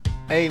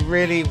A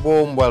really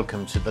warm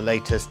welcome to the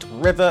latest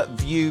River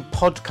View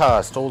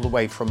podcast, all the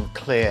way from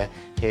Clear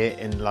here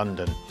in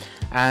London.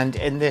 And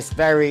in this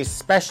very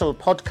special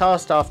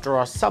podcast after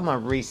our summer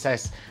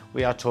recess,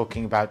 we are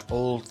talking about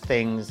all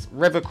things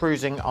river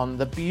cruising on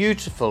the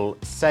beautiful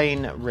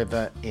Seine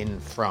River in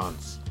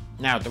France.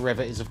 Now, the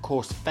river is of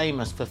course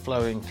famous for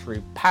flowing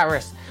through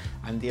Paris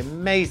and the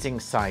amazing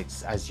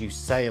sights as you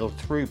sail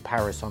through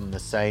Paris on the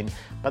Seine,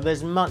 but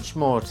there's much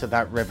more to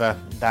that river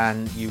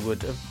than you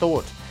would have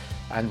thought.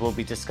 And we'll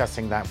be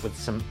discussing that with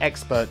some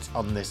experts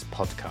on this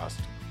podcast.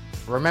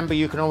 Remember,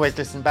 you can always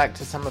listen back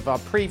to some of our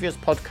previous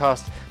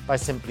podcasts by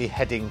simply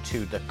heading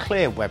to the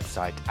Clear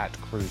website at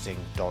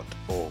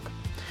cruising.org.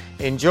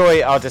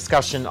 Enjoy our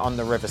discussion on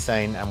the River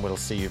Seine, and we'll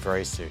see you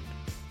very soon.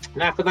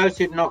 Now, for those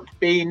who've not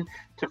been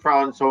to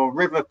France or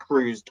river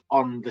cruised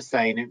on the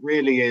Seine, it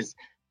really is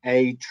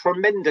a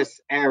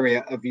tremendous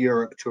area of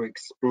Europe to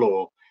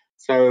explore.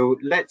 So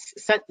let's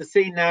set the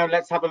scene now.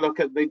 Let's have a look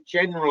at the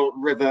general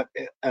river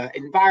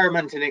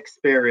environment and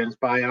experience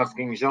by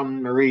asking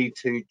Jean-Marie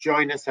to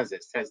join us, as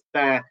it says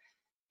there.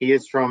 He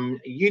is from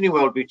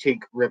Uniworld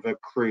Boutique River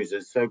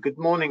Cruises. So good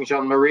morning,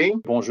 Jean-Marie.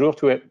 Bonjour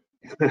to it.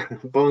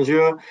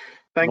 Bonjour.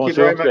 Thank you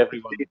very much.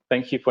 Everyone.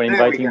 Thank you for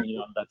inviting me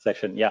on that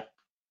session. Yeah.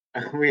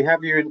 We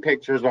have you in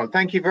picture as well.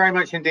 Thank you very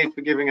much indeed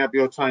for giving up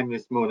your time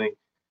this morning.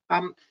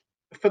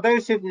 For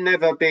those who've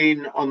never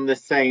been on the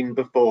Seine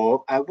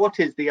before, what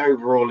is the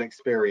overall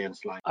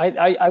experience like?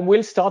 I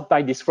will start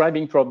by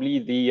describing probably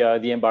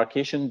the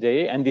embarkation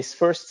day, and this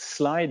first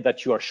slide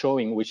that you are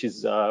showing, which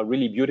is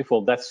really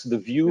beautiful. That's the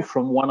view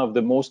from one of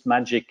the most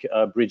magic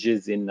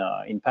bridges in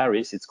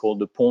Paris. It's called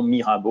the Pont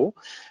Mirabeau.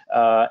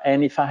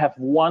 And if I have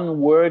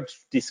one word to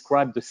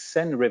describe the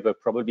Seine River,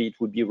 probably it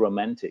would be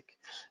romantic.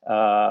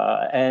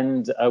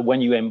 And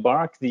when you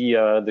embark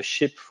the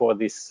ship for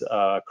this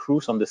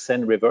cruise on the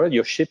Seine River,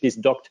 your ship is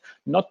docked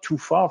not too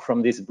far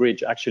from this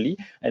bridge actually,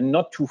 and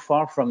not too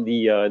far from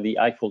the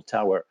Eiffel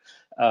Tower.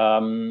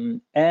 And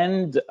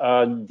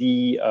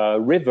the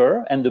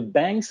river and the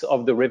banks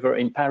of the river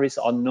in Paris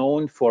are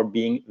known for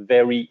being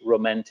very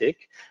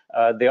romantic.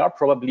 There are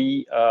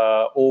probably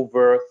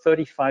over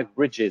 35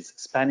 bridges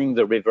spanning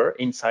the river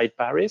inside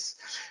Paris.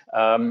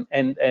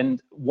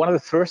 And one of the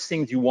first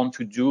things you want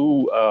to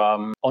do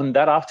on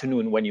that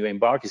afternoon when you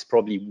embark is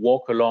probably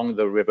walk along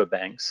the river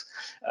banks,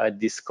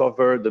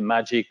 discover the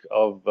magic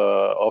of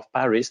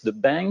Paris. The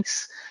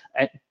banks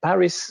at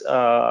Paris,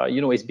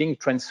 is being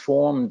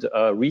transformed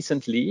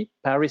recently.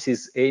 Paris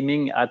is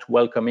aiming at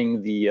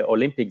welcoming the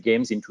Olympic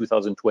Games in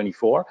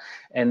 2024,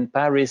 and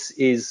Paris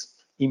is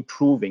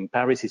improving.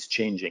 Paris is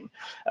changing.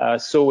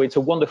 So it's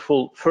a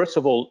wonderful, first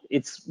of all,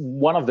 it's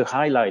one of the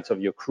highlights of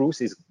your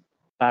cruise is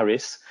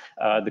Paris,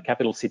 the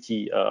capital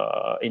city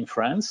in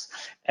France,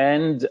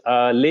 and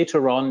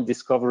later on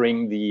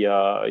discovering the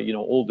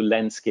all the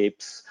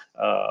landscapes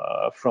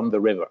from the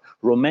river.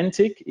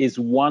 Romantic is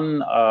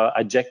one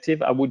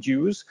adjective I would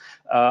use.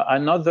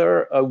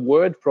 Another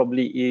word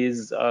probably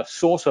is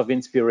source of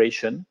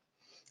inspiration,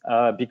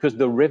 because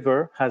the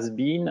river has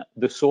been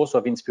the source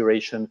of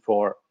inspiration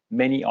for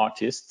many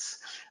artists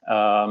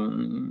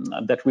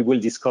that we will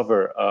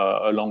discover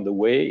along the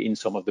way in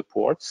some of the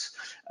ports,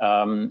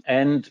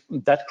 and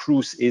that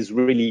cruise is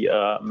really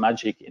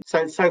magic.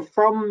 So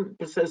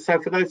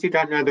for those who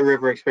don't know the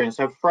river experience,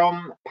 so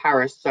from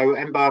Paris, so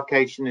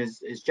embarkation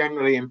is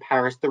generally in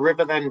Paris. The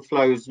river then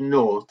flows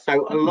north.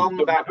 So along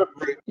that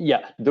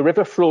route, the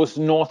river flows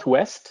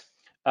northwest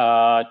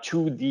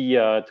to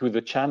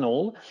the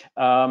channel.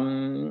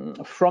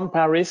 From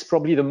Paris,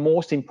 probably the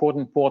most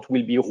important port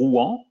will be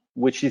Rouen,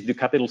 which is the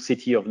capital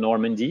city of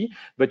Normandy,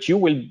 but you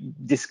will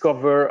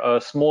discover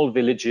small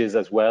villages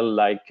as well,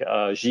 like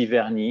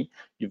Giverny.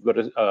 You've got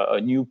a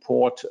new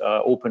port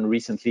opened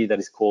recently that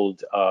is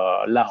called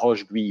La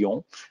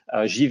Roche-Guyon.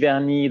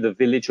 Giverny, the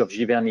village of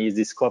Giverny, is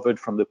discovered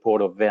from the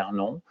port of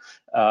Vernon.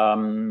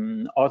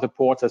 Other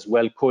ports as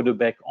well,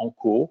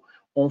 Caudebec-en-Caux,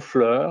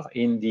 Honfleur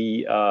in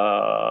the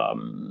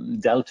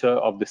delta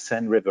of the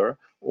Seine River,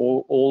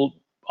 all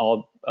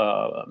are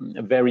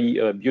very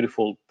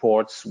beautiful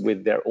ports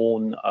with their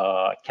own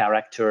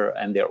character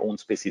and their own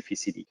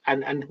specificity.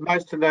 And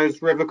most of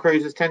those river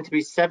cruises tend to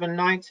be 7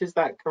 nights, is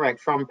that correct,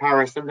 from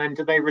Paris? And then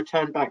do they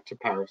return back to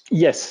Paris?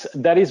 Yes,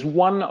 that is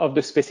one of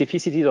the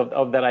specificities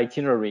of that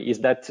itinerary,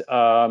 is that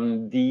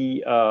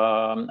the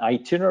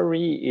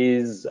itinerary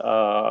is,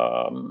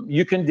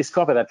 you can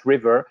discover that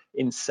river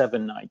in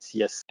 7 nights,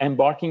 yes.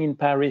 Embarking in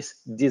Paris,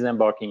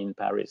 disembarking in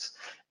Paris.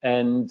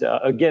 And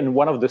again,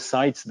 one of the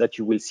sites that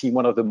you will see,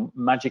 one of the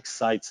magic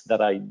sites that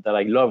I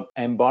love,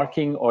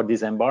 embarking or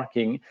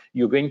disembarking,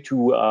 you're going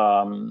to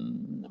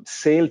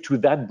sail to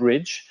that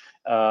bridge,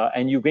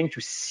 and you're going to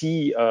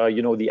see,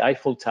 the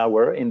Eiffel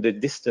Tower in the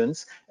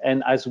distance,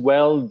 and as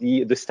well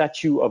the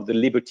Statue of the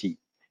Liberty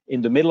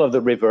in the middle of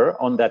the river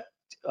on that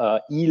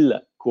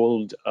île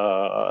called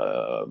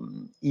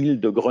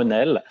Île de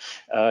Grenelle.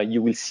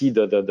 You will see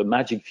the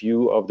magic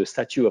view of the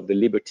Statue of the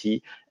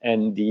Liberty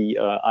and the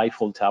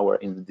Eiffel Tower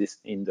in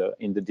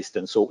the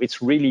distance. So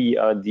it's really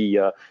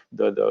the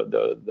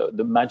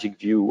magic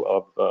view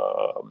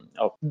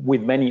of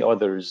with many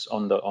others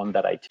on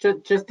that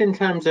itinerary. Just in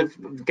terms of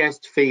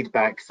guest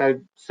feedback,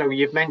 so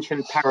you've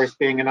mentioned Paris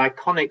being an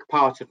iconic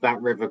part of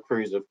that river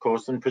cruise, of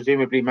course, and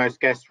presumably most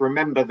guests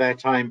remember their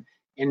time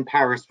in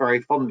Paris very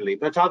fondly.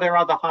 But are there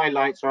other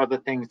highlights or other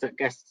things that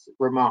guests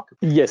remark?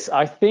 Yes,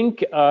 I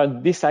think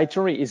this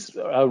itinerary is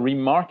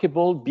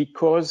remarkable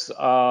because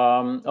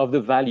of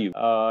the value.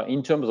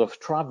 In terms of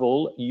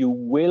travel, you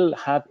will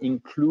have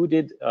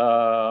included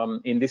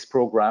in this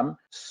program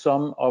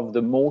some of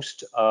the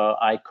most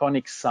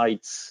iconic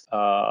sites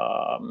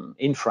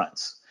in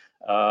France.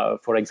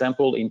 For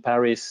example, in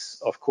Paris,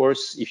 of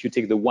course, if you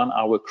take the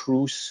 1-hour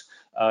cruise,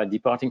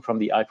 departing from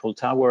the Eiffel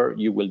Tower,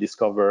 you will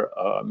discover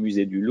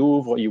Musée du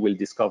Louvre, you will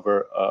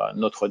discover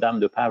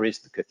Notre-Dame de Paris,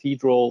 the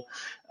cathedral.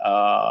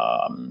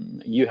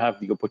 You have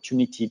the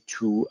opportunity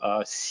to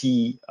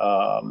see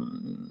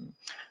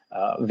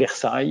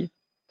Versailles.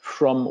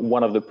 From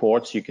one of the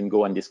ports, you can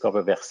go and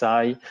discover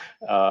Versailles,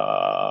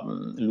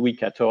 Louis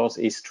XIV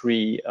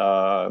history,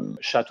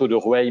 Château de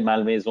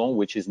Rueil-Malmaison,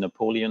 which is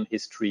Napoleon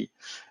history.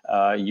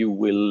 You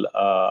will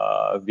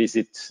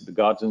visit the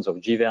gardens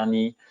of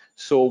Giverny.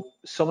 So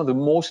some of the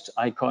most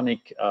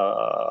iconic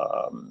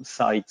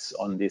sites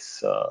on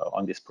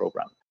this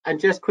program. And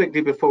just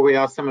quickly, before we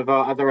ask some of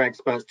our other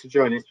experts to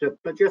join us,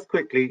 but just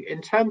quickly,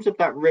 in terms of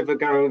that river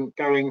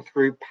going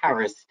through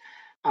Paris,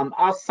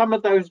 are some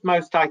of those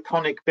most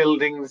iconic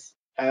buildings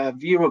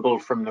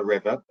viewable from the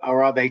river,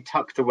 or are they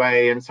tucked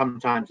away and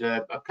sometimes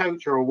a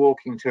coach or a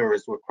walking tour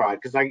is required?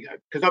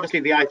 Because obviously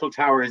the Eiffel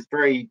Tower is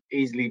very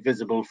easily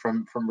visible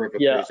from river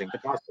cruising,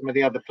 but are some of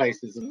the other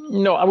places?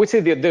 No, I would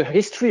say the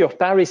history of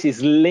Paris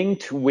is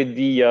linked with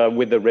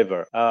the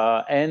river,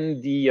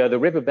 and the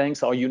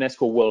riverbanks are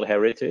UNESCO World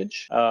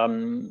Heritage.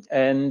 And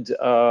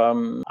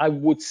I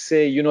would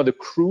say, the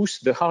cruise,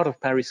 the Heart of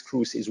Paris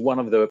cruise, is one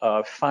of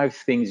the 5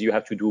 things you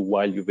have to do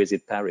while you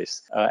visit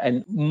Paris,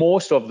 and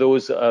most of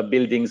those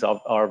buildings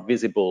are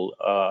visible.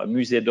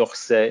 Musée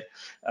d'Orsay,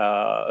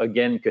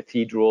 again,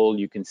 cathedral.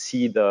 You can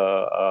see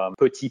the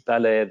Petit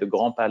Palais, the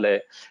Grand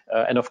Palais,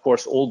 and of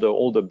course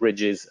all the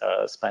bridges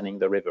spanning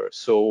the river.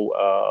 So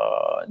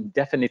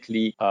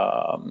definitely,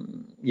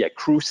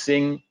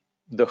 cruising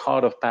the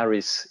heart of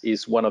Paris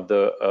is one of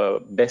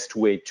the best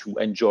way to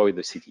enjoy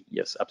the city.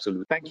 Yes,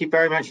 absolutely. Thank you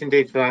very much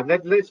indeed for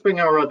that. Let's bring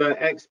our other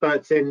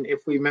experts in,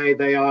 if we may.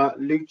 They are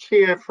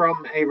Lucia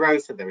from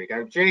Erosa. There we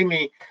go.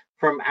 Jamie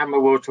from AMA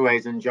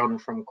Waterways and John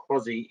from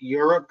Quasi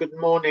Europe. Good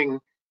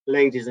morning,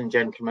 ladies and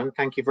gentlemen.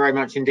 Thank you very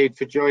much indeed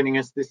for joining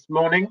us this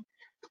morning.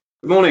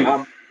 Good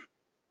morning.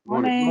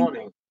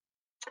 Morning.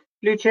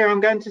 Lucia, I'm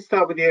going to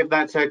start with you if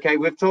that's okay.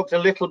 We've talked a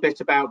little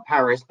bit about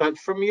Paris, but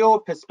from your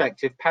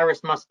perspective,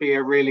 Paris must be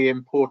a really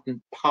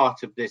important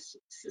part of this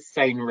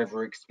Seine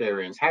River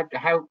experience.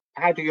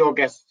 How do your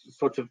guests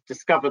sort of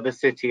discover the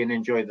city and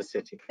enjoy the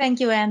city? Thank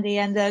you, Andy,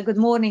 and good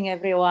morning,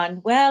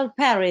 everyone. Well,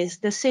 Paris,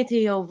 the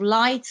city of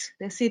light,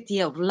 the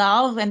city of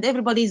love, and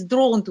everybody is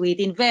drawn to it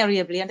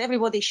invariably, and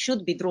everybody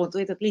should be drawn to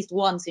it at least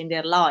once in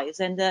their lives.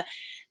 And the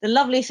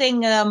lovely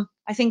thing,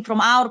 I think,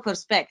 from our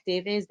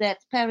perspective, is that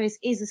Paris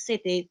is a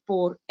city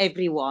for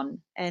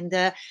everyone. And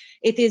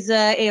it is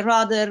a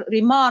rather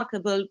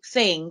remarkable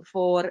thing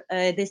for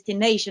a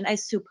destination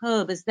as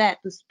superb as that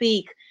to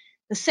speak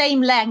the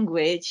same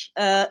language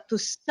to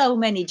so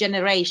many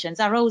generations.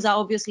 Arosa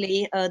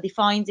obviously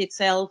defines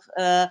itself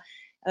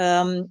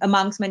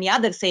amongst many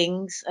other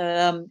things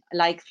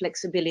like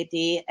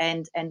flexibility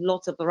and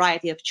lots of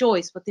variety of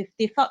choice. But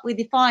if we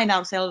define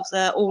ourselves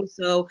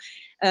also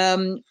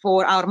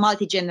for our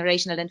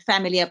multi-generational and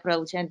family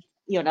approach, and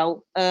you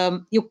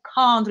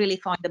can't really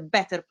find a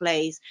better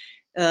place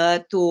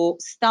to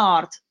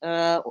start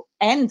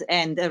and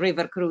end a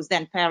river cruise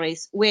than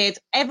Paris, with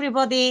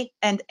everybody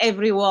and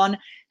everyone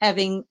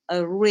having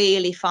a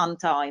really fun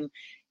time.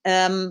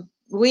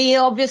 We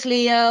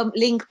obviously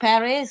link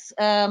Paris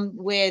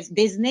with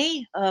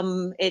Disney.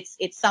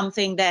 It's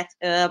something that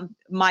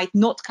might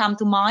not come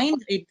to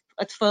mind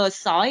at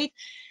first sight.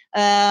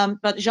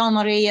 But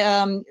Jean-Marie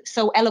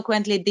so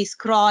eloquently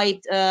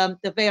described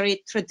the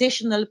very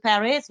traditional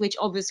Paris, which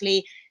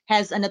obviously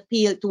has an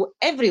appeal to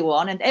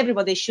everyone, and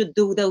everybody should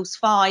do those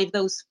 10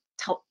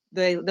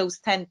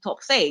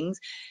 top things.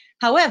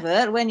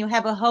 However, when you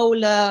have a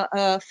whole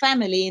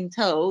family in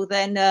tow,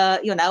 then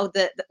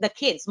the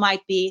kids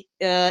might be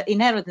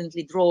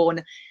inherently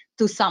drawn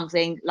to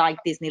something like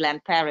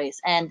Disneyland Paris,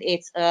 and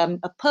it's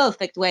a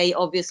perfect way,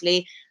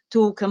 obviously,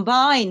 to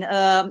combine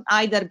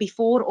either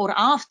before or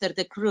after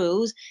the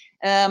cruise.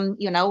 A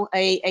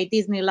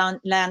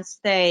Disneyland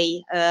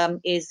stay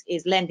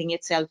is lending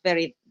itself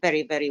very,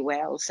 very, very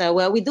well.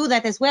 So we do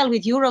that as well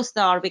with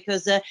Eurostar,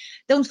 because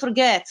don't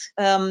forget,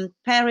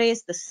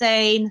 Paris, the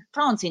Seine,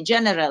 France in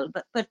general,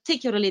 but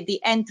particularly the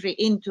entry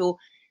into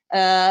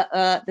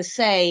the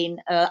Seine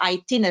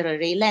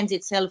itinerary lends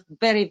itself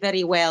very,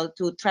 very well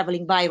to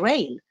traveling by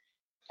rail.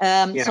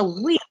 So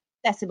we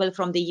accessible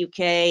from the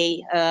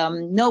UK,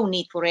 no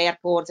need for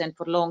airports and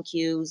for long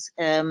queues.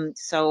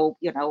 So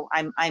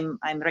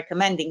I'm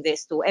recommending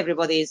this to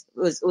everybody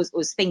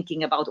who's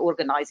thinking about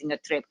organizing a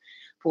trip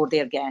for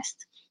their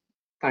guests.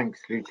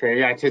 Thanks, Lucia.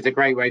 Yeah, it is a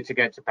great way to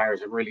get to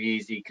Paris, a really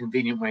easy,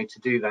 convenient way to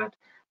do that.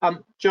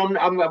 John,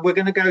 we're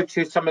going to go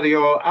to some of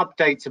your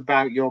updates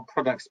about your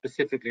product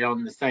specifically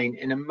on the Seine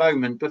in a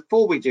moment.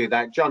 Before we do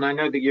that, John, I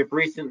know that you've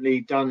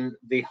recently done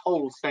the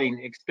whole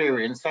Seine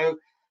experience. So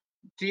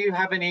do you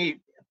have any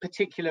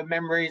particular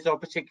memories or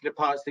particular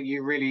parts that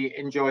you really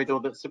enjoyed or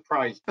that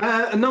surprised you?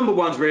 A number of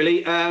ones,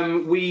 really.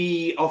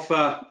 We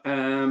offer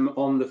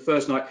on the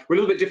first night, we're a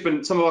little bit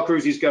different. Some of our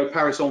cruises go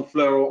Paris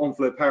Honfleur or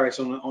Honfleur Paris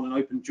on an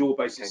open jaw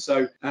basis.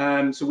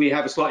 Okay. So we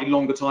have a slightly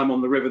longer time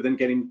on the river than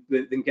getting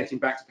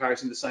back to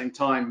Paris in the same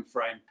time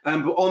frame.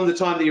 But on the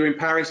time that you're in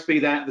Paris, be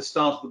that at the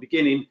start or the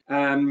beginning,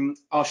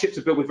 our ships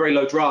are built with very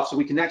low draft, so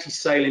we can actually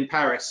sail in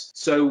Paris.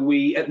 So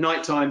we at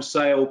night time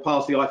sail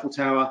past the Eiffel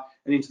Tower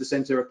and into the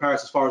centre of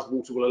Paris as far as the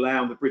water will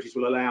allow and the bridges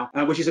will allow,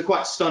 which is a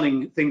quite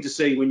stunning thing to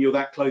see when you're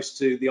that close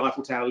to the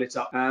Eiffel Tower lit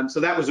up. So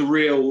that was a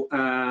real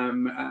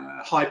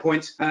high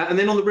point. And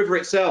then on the river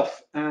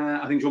itself,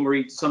 I think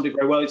Jean-Marie summed it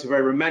very well. It's a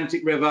very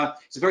romantic river.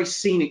 It's a very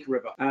scenic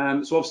river.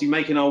 So obviously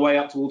making our way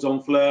up towards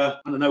Honfleur,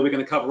 and I know we're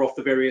going to cover off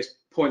the various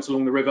points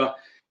along the river,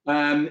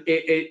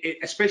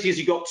 especially as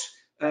you got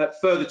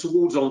further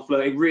towards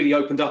Honfleur, it really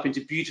opened up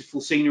into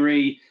beautiful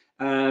scenery,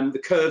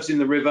 the curves in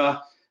the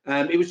river.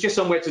 It was just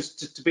somewhere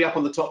to be up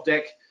on the top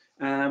deck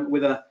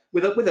with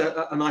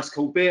a nice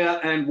cold beer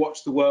and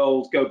watch the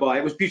world go by.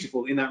 It was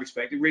beautiful in that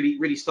respect. It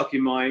really stuck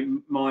in my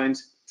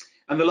mind.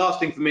 And the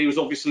last thing for me was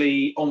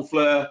obviously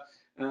Honfleur,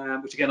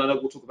 which again I know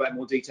we'll talk about in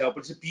more detail,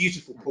 but it's a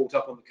beautiful port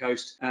up on the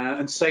coast,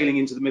 and sailing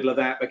into the middle of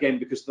that, again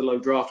because of the low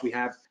draft we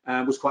have,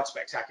 was quite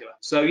spectacular.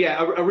 So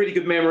yeah, a really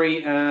good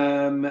memory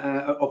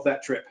of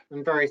that trip.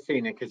 And very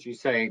scenic, as you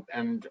say,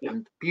 and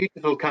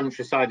beautiful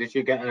countryside as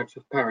you get out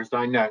of Paris,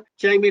 I know.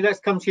 Jamie, let's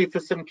come to you for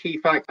some key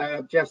facts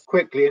just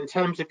quickly in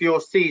terms of your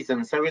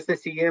season. So is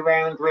this a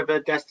year-round river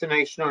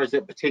destination, or is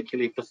it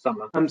particularly for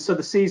summer? So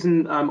the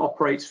season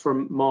operates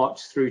from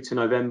March through to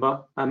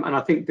November, and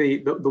I think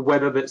the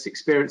weather that's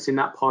experienced in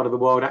that part of the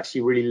world actually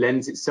really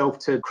lends itself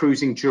to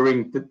cruising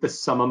during the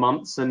summer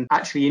months. And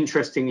actually,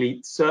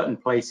 interestingly, certain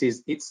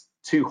places it's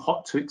too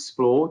hot to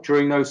explore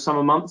during those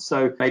summer months.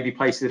 So maybe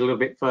places a little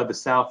bit further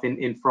south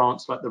in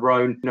France, like the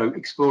Rhone,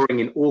 exploring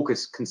in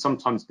August can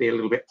sometimes be a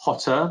little bit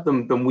hotter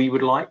than we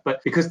would like.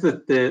 But because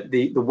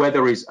the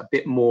weather is a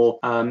bit more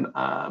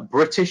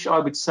British, I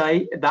would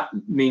say, that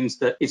means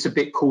that it's a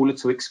bit cooler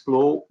to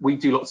explore. We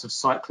do lots of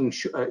cycling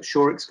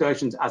shore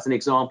excursions as an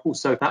example.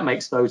 So that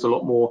makes those a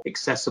lot more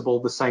accessible.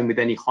 The same with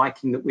any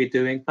hiking that we're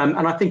doing.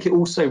 And I think it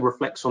also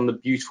reflects on the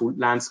beautiful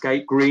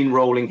landscape, green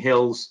rolling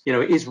hills.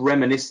 It is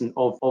reminiscent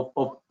of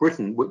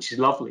Britain, which is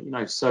lovely,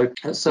 So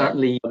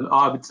certainly,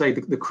 I would say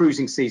the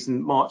cruising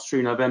season, March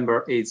through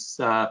November, is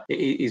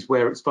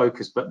where it's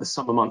focused, but the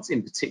summer months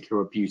in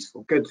particular are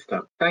beautiful. Good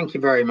stuff. Thank you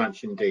very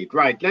much indeed.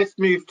 Right, let's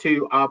move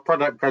to our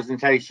product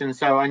presentation.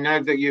 So I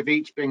know that you've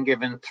each been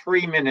given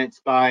 3 minutes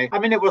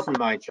it wasn't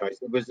my choice.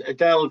 It was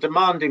Adele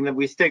demanding that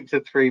we stick to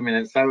 3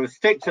 minutes. So we'll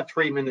stick to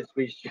 3 minutes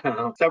we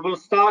shall. So we'll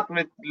start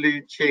with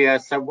Lucia.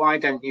 So why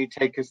don't you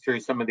take us through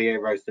some of the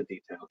Arosa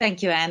details?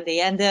 Thank you, Andy.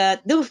 And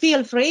do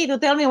feel free to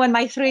tell me when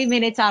my 3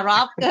 minutes are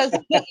up, because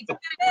it's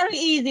very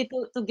easy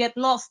to get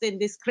lost in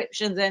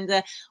descriptions.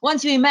 And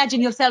once you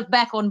imagine yourself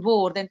back on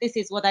board, and this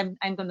is what I'm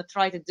going to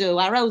try to do.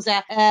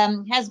 Arosa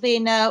has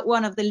been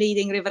one of the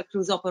leading river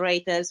cruise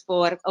operators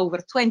for over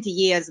 20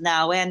 years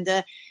now.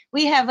 And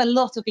we have a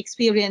lot of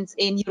experience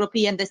in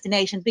European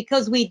destinations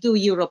because we do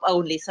Europe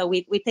only. So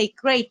we take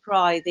great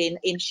pride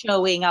in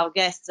showing our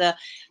guests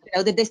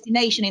the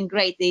destination in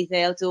great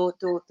detail,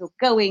 to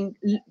going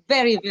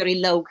very, very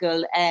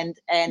local and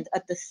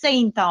at the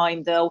same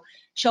time, though,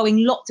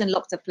 showing lots and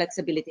lots of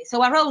flexibility.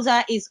 So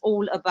Arosa is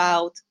all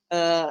about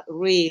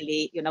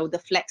really,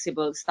 the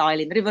flexible style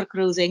in river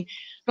cruising.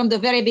 From the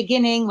very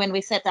beginning, when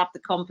we set up the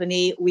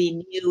company, we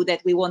knew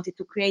that we wanted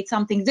to create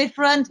something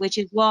different, which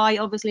is why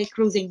obviously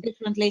cruising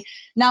differently.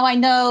 Now I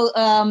know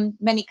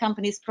many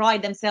companies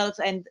pride themselves,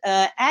 and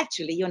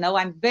actually,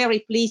 I'm very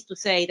pleased to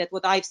say that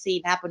what I've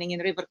seen happening in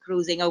river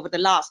cruising over the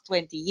last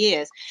 20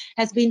 years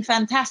has been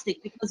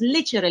fantastic, because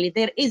literally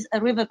there is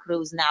a river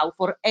cruise now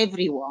for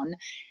everyone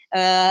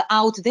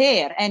out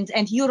there,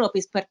 and Europe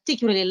is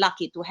particularly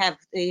lucky to have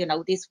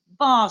this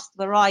vast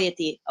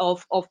variety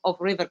of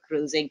river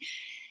cruising.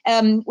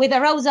 With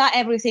Arosa,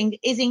 everything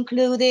is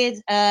included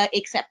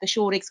except the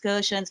shore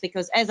excursions,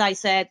 because, as I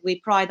said, we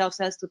pride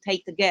ourselves to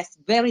take the guests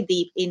very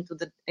deep into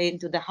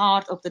the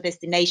heart of the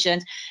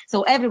destinations.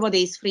 So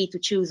everybody is free to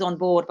choose on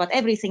board, but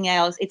everything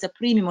else, it's a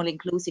premium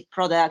all-inclusive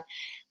product.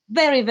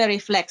 Very, very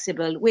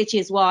flexible, which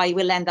is why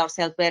we lend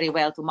ourselves very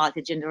well to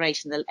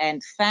multi-generational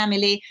and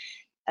family.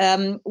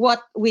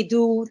 What we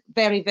do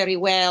very, very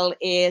well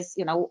is,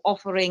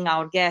 offering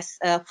our guests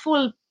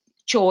full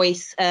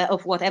choice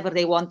of whatever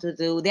they want to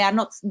do. There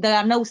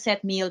are no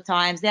set meal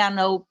times. There are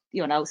no,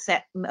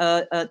 set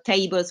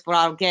tables for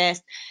our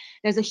guests.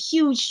 There's a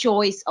huge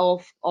choice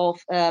of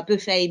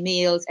buffet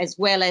meals as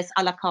well as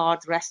a la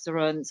carte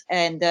restaurants.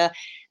 And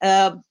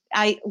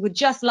I would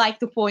just like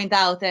to point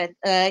out that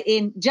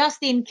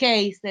in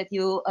case that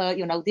you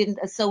didn't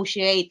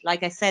associate,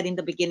 like I said in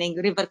the beginning,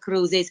 river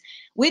cruises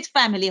with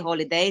family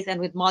holidays and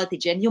with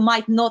multi-gen, you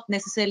might not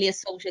necessarily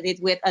associate it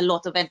with a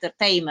lot of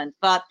entertainment.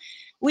 But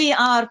we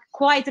are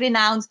quite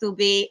renowned to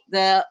be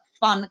the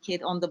fun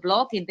kid on the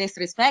block in this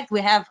respect.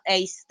 We have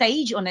a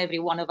stage on every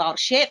one of our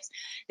ships.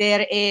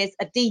 There is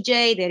a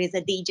DJ, there is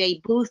a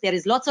DJ booth, there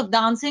is lots of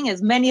dancing,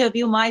 as many of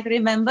you might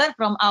remember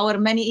from our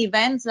many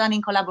events done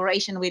in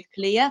collaboration with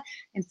Clear.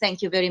 And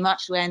thank you very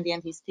much to Andy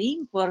and his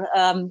team for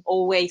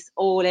always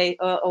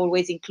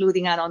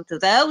including us onto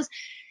those.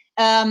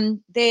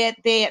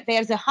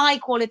 There's a high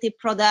quality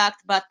product,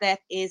 but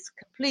that is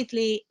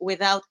completely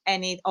without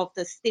any of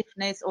the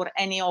stiffness or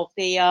any of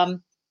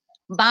the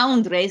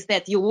boundaries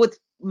that you would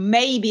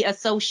maybe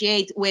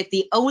associate with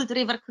the old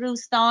river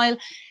cruise style.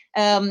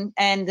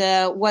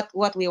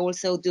 What we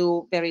also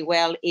do very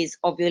well is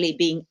obviously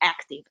being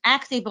active.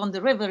 Active on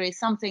the river is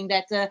something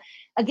that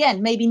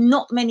again, maybe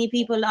not many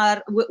people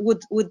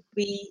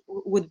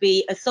would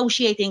be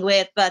associating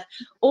with, but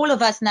all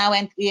of us now,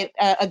 and we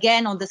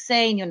again on the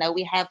Seine,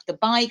 we have the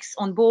bikes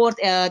on board.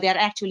 They're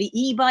actually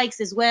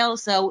e-bikes as well,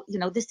 so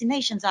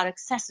destinations are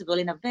accessible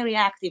in a very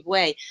active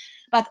way.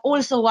 But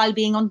also while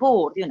being on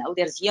board,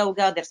 there's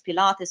yoga, there's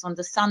Pilates on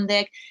the sun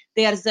deck,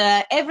 there's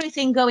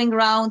everything going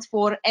around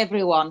for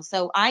everyone.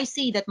 So I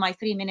see that my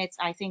 3 minutes,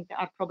 I think,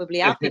 are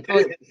probably up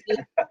because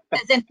the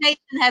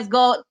presentation has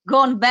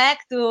gone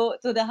back to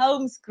the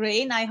home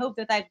screen. I hope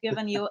that I've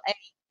given you a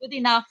good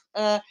enough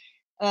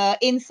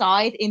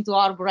insight into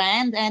our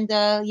brand. And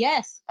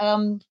yes,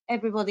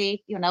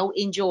 everybody,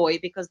 enjoy,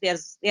 because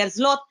there's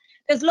lot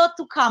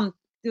to come.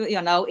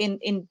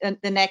 In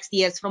the next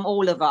years from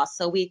all of us.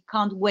 So we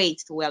can't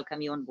wait to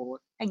welcome you on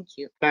board. Thank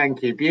you.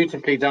 Thank you.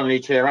 Beautifully done,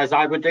 Lucia, as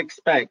I would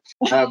expect.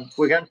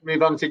 We're going to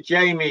move on to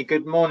Jamie.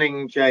 Good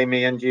morning,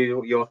 Jamie, and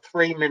your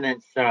 3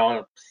 minutes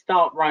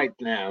start right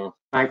now.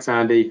 Thanks,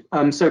 Andy.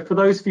 So for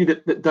those of you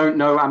that don't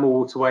know AMA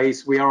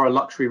Waterways, we are a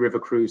luxury river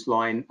cruise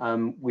line.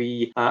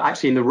 We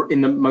actually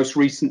in the most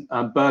recent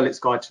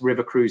Berlitz Guide to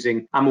River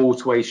Cruising, AMA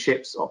Waterways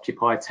ships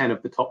occupy 10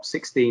 of the top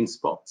 16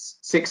 spots,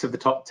 6 of the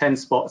top 10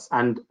 spots,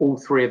 and all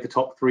 3 of the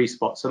top 3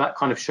 spots. So that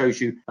kind of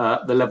shows you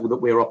the level that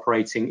we're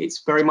operating.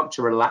 It's very much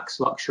a relaxed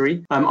luxury.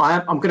 I'm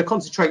going to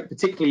concentrate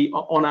particularly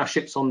on our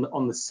ships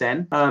on the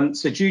Seine.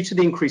 So due to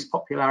the increased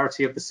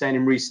popularity of the Seine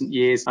in recent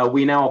years,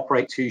 we now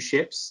operate 2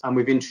 ships, and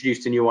we've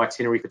introduced a new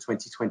itinerary for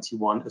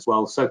 2021 as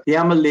well. So the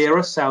AMA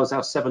Lyra sails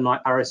our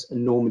 7-night Paris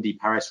and Normandy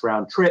Paris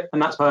round trip,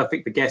 and that's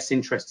perfect for guests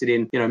interested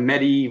in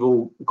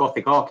medieval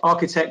Gothic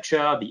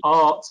architecture, the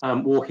art,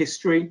 war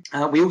history.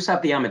 We also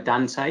have the AMA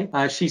Dante.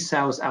 She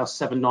sails our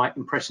 7-night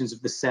Impressions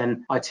of the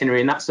Seine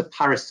itinerary, and that's a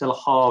Paris to Le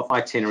Havre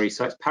itinerary.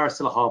 So it's Paris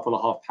to Le Havre or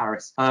Le Havre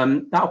Paris.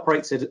 That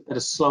operates at a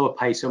slower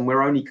pace, and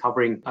we're only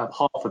covering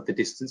half of the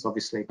distance,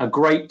 obviously.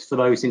 Great for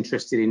those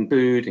interested in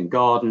food and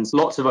gardens.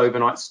 Lots of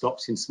overnight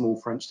stops in small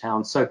French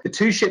towns. So the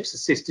 2 ships are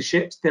sister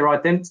ships.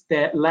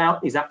 Their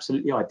layout is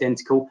absolutely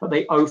identical, but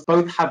they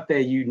both have their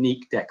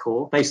unique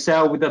decor. They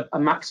sail with a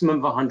maximum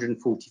of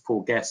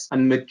 144 guests,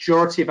 and the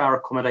majority of our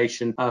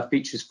accommodation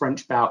features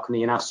French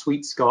balcony, and our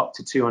suites go up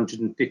to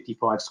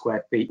 255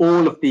 square feet.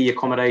 All of the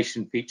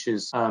accommodation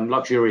features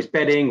luxurious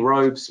bedding,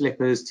 robes,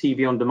 slippers,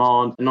 TV on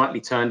demand, a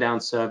nightly turn down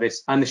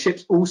service, and the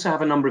ships also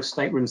have a number of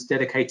staterooms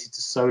dedicated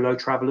to solo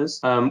travelers,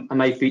 and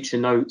they feature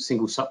no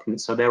single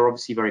supplements, so they're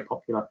obviously very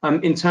popular.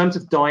 In terms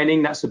of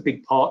dining, that's a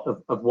big part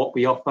of what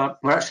we offer.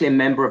 We're actually a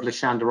member of Le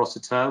Chant de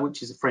Rosseteur,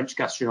 which is a French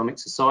gastronomic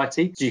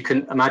society, so you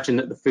can imagine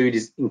that the food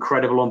is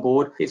incredible on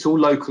board. It's all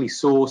locally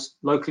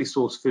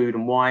sourced food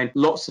and wine,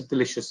 lots of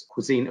delicious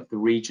cuisine of the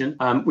region.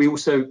 We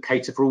also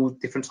cater for all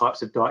different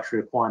types of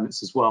dietary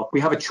requirements as well.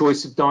 We have a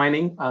choice of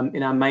dining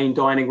in our main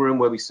dining room,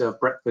 where we serve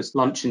breakfast,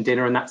 lunch and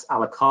dinner, and that's a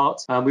la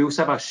carte. We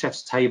also have our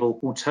chef's table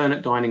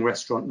alternate dining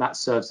restaurant that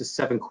serves a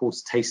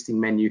 7-course tasting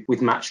menu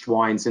with matched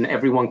wines, and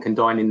everyone can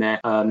dine in there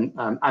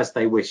as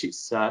they wish.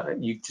 It's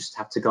you just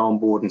have to go on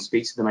board and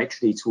speak to the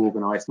maitre d' to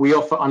organise. We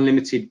offer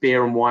unlimited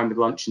beer and wine with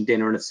lunch and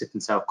dinner, and a sip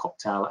and sail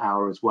cocktail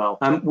hour as well.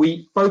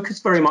 We focus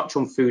very much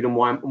on food and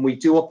wine, and we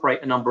do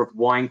operate a number of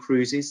wine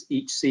cruises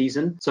each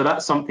season. So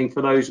that's something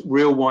for those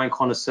real wine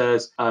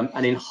connoisseurs,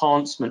 an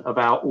enhancement of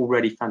our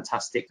already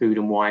fantastic food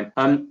and wine.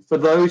 For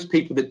those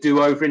people that do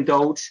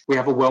overindulge, we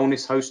have a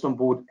wellness host on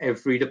board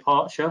every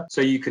departure.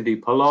 So you can do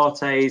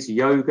Pilates,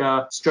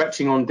 yoga,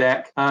 stretching on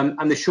deck,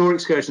 and the shore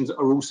excursions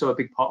are also a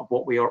big part of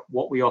what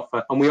we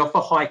offer. And we offer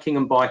hiking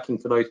and biking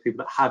for those people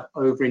that have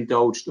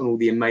overindulged on all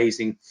the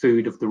amazing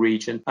food of the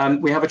region.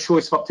 We have a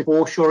choice of up to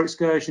 4 shore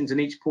excursions in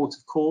each port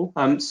of call.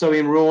 So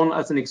in Rouen,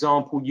 as an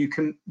example, you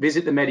can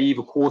visit the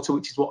medieval quarter,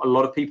 which is what a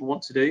lot of people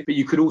want to do, but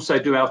you could also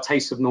do our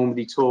Taste of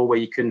Normandy tour, where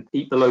you can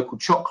eat the local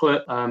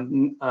chocolate,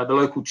 the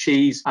local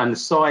cheese and the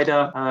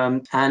cider.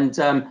 And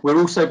we're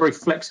also very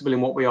flexible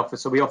in what we offer.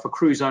 So we offer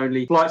cruise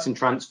only flights and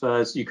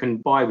transfers. You can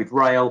buy with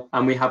rail,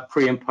 and we have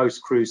pre and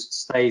post cruise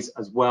stays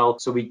as well.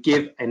 So we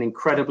give an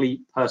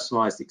incredibly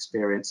personalized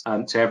experience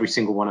to every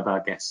single one of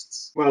our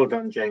guests. Well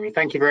done, Jamie.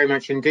 Thank you very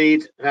much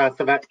indeed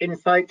for that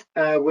insight.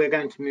 We're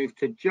going to move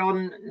to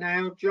John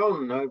now.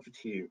 John, over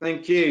to you.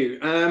 Thank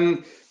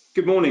you.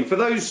 Good morning. For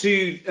those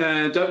who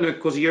don't know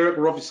Croisière Europe,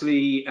 we're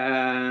obviously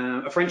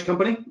a French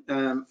company,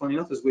 funny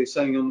enough, as we're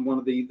sailing on one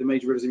of the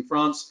major rivers in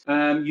France.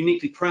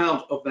 Uniquely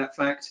proud of that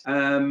fact.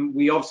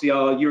 We obviously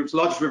are Europe's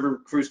largest river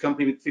cruise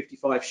company with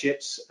 55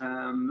 ships.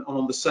 And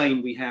on the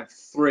Seine, we have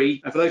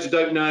 3. And for those who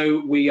don't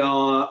know, we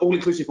are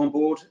all-inclusive on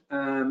board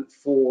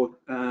for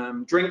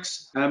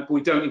drinks, but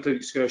we don't include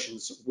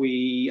excursions.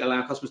 We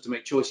allow customers to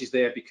make choices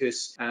there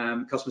because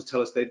customers tell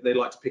us they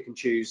like to pick and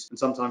choose and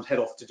sometimes head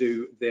off to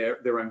do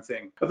their own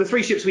thing. Of the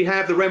 3 ships we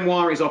have, the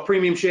Renoir is our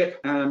premium ship.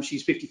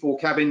 She's 54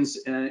 cabins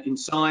in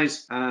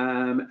size,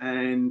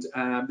 and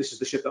this is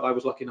the ship that I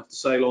was lucky enough to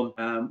sail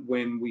on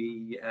when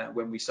we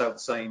sailed the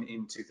Seine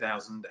in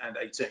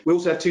 2018. We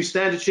also have 2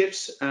 standard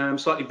ships,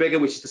 slightly bigger,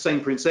 which is the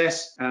Seine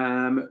Princess,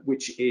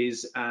 which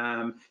is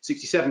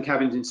 67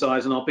 cabins in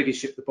size, and our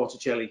biggest ship, the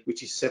Botticelli,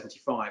 which is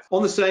 75.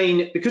 On the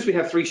Seine, because we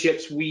have 3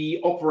 ships, we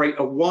operate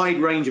a wide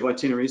range of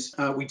itineraries.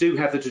 We do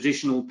have the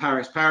traditional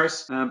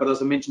Paris-Paris, but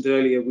as I mentioned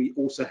earlier, we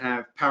also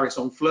have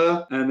Paris-Honfleur,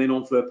 and then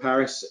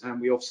Honfleur-Paris, and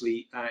we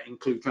obviously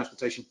include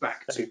transportation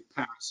back to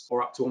Paris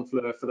or up to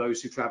Honfleur for those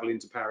who travel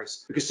into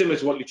Paris. Because similar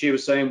to what Lucia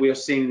was saying, we are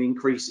seeing an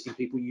increase in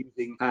people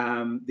using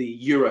the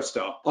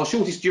Eurostar. Our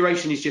shortest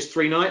duration is just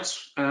 3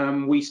 nights.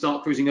 We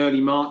start cruising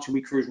early March and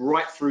we cruise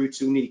right through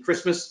to nearly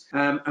Christmas.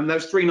 And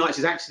those 3 nights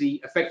is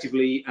actually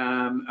effectively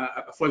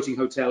a floating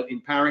hotel in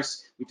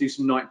Paris. We do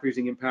some night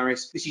cruising in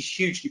Paris. This is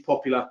hugely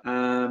popular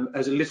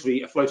as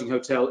literally a floating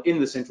hotel in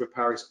the centre of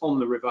Paris on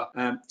the river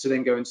to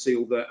then go and see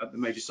all the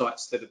major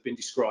sites that have been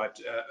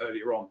described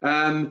earlier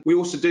on. We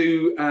also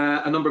do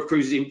a number of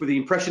cruises with the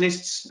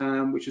Impressionists,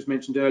 which was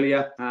mentioned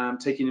earlier,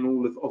 taking in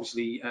all of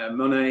obviously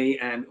Monet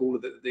and all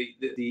of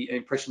the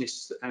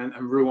Impressionists and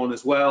Rouen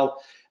as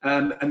well.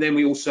 And then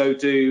we also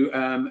do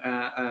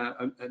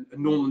a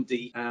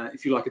Normandy,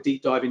 if you like, a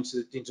deep dive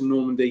into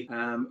Normandy,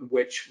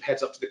 which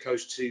heads up to the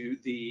coast to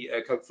the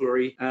Côte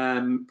Fleurie.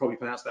 Probably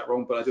pronounced that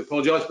wrong, but I do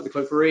apologise, for the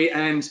Côte Fleurie.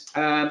 And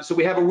so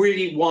we have a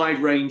really wide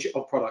range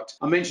of product.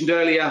 I mentioned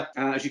earlier,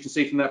 as you can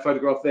see from that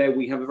photograph there,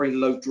 we have a very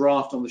low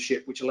draft on the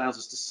ship, which allows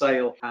us to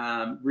sail,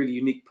 really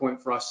unique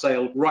point for us,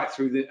 sail right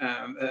through the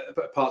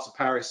parts of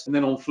Paris, and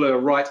then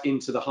Honfleur right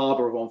into the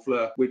harbour of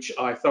Honfleur, which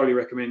I thoroughly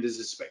recommend as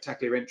a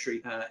spectacular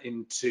entry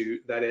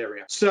into that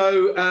area.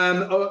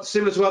 So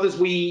similar to others,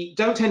 we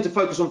don't tend to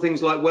focus on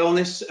things like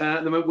wellness.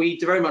 We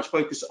very much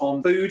focus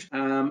on food,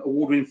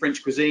 award-winning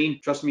French cuisine.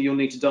 Trust me, you'll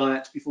need to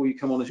diet before you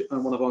come on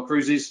one of our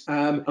cruises,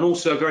 and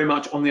also very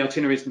much on the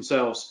itineraries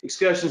themselves.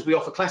 Excursions, we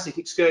offer classic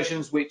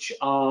excursions, which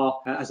are,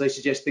 as they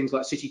suggest, things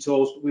like city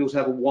tours, but we also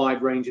have a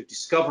wide range of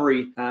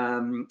discovery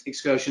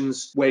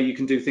excursions where you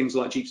can do things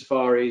like jeep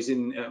safaris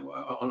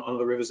on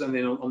other rivers, and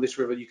then on this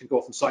river you can go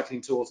off on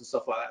cycling tours and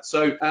stuff like that.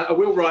 So a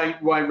real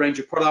wide range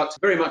of products,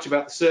 very much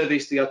about the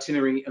service, the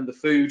itinerary and the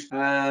food,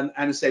 and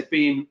as I said,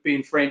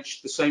 being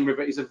French, the Seine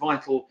River is a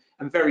vital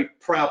and very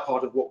proud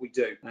part of what we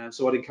do.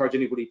 So I'd encourage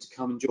anybody to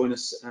come and join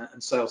us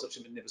and sail such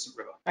a magnificent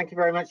river. Thank you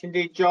very much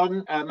indeed,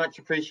 John. Much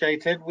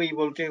appreciated. We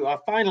will do our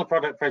final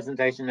product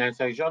presentation now.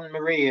 So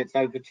Jean-Marie, it's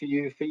over to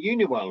you for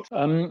Uniworld.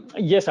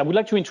 Yes, I would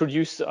like to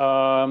introduce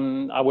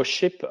our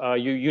ship,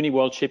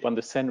 Uniworld ship on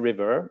the Seine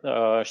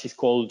River. She's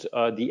called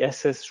the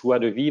SS Joie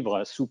de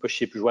Vivre, super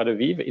ship Joie de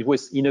Vivre. She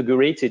was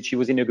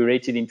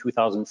inaugurated in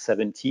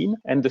 2017,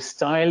 and the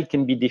style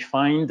can be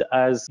defined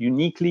as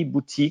uniquely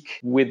boutique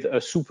with a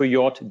super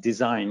yacht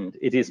designed.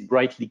 It is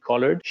brightly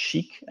colored,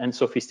 chic, and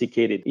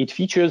sophisticated. It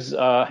features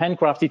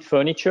handcrafted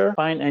furniture,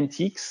 fine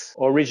antiques,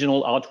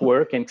 original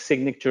artwork, and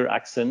signature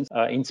accents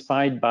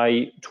inspired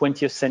by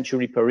 20th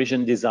century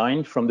Parisian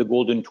design from the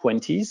golden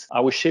 20s.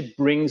 Our ship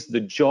brings the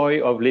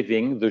joy of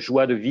living, the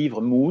joie de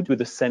vivre mood to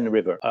the Seine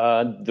River.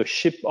 The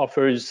ship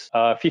offers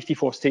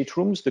 54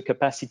 staterooms. The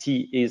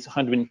capacity is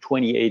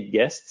 128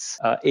 guests,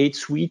 8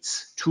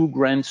 suites, 2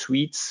 grand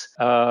suites,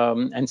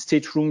 and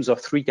staterooms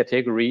of 3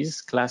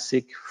 categories: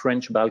 classic,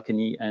 French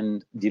balcony,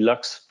 and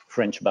deluxe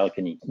French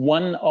balcony.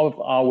 One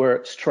of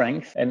our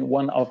strengths and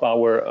one of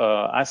our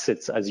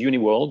assets as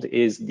Uniworld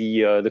is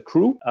the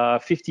crew.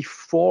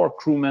 54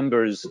 crew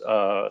members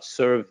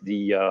serve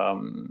the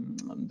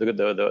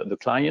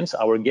clients,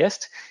 our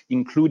guests,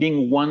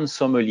 including 1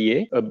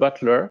 sommelier, a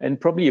butler, and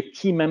probably a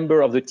key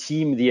member of the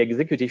team, the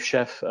executive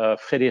chef,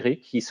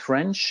 Frédéric. He's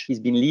French. He's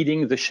been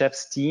leading the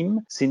chef's team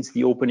since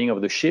the opening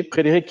of the ship.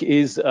 Frédéric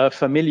is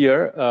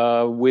familiar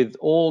with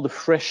all the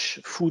fresh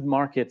food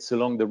markets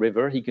along the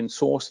river. He can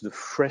source the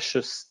freshest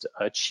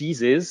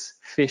cheeses,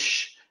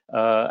 fish,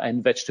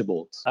 and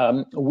vegetables.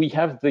 We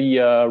have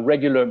the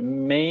regular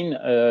main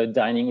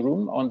dining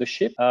room on the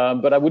ship,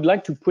 but I would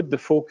like to put the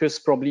focus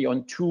probably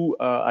on two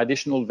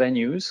additional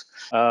venues.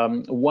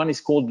 One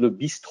is called Le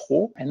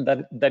Bistrot, and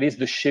that is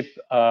the ship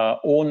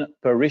own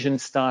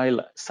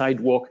Parisian-style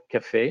sidewalk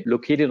cafe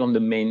located on the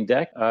main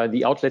deck.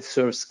 The outlet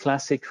serves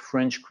classic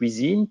French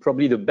cuisine,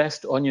 probably the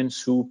best onion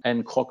soup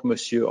and croque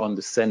monsieur on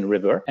the Seine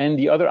River. And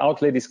the other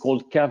outlet is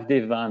called Cave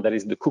des Vins, that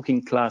is the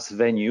cooking class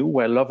venue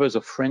where lovers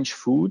of French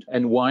food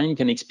and wine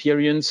can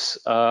experience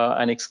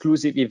an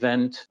exclusive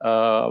event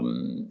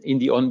in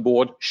the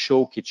onboard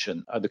show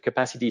kitchen. The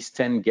capacity is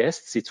 10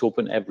 guests. It's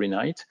open every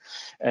night.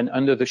 And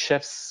under the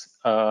chef's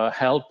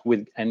help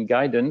with and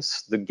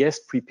guidance, the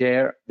guests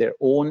prepare their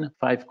own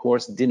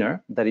 5-course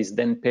dinner that is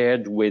then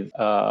paired with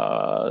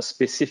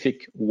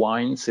specific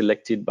wine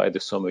selected by the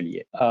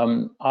sommelier.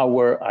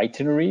 Our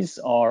itineraries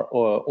are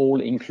all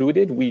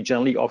included. We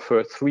generally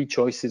offer 3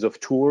 choices of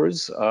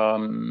tours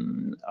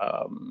in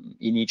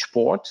each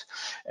port.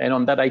 And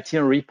on that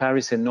itinerary,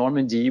 Paris and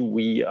Normandy,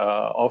 we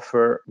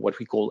offer what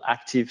we call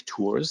active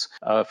tours.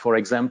 For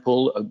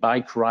example, a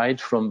bike ride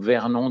from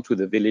Vernon to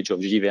the village of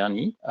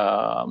Giverny.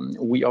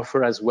 We offer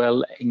as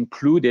well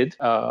included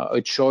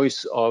a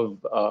choice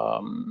of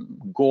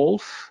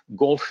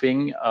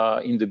golfing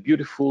in the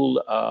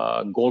beautiful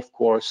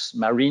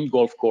marine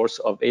golf course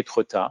of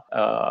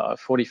Étretat,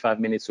 45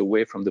 minutes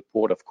away from the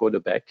port of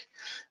Caudebec.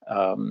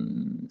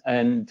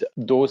 And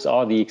those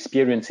are the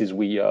experiences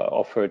we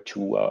offer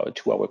to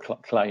our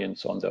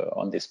clients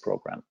on this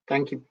program.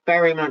 Thank you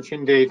very much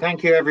indeed.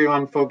 Thank you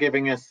everyone for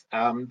giving us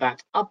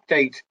that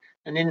update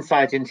and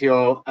insight into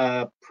your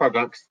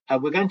products.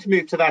 We're going to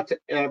move to that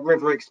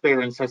river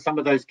experience, so some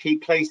of those key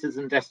places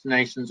and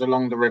destinations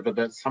along the river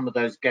that some of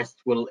those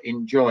guests will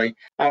enjoy.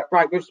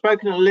 Right, we've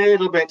spoken a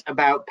little bit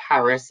about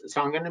Paris,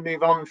 so I'm going to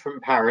move on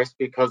from Paris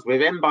because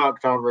we've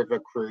embarked our river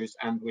cruise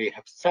and we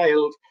have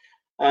sailed.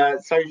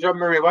 So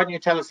Jean-Marie, why don't you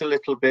tell us a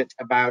little bit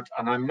about,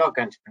 and I'm not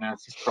going to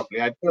pronounce this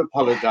properly, I do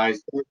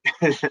apologize,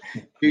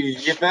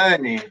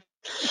 Giverny.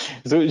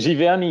 So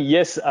Giverny,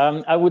 yes,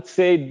 I would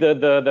say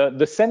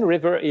the Seine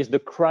River is the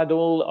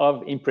cradle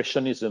of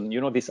Impressionism. You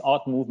know, this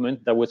art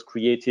movement that was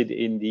created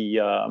in the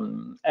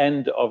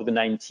end of the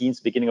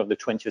 19th, beginning of the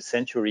 20th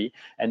century,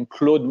 and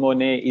Claude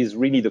Monet is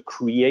really the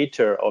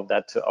creator of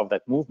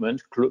that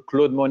movement.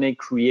 Claude Monet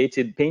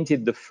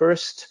painted the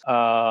first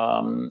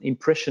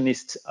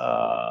Impressionist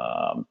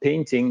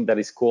painting that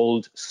is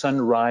called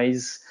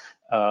Sunrise.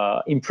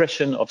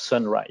 Impression of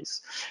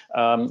sunrise.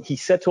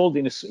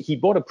 He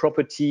bought a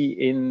property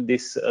in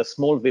this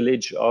small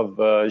village of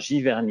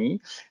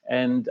Giverny,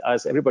 and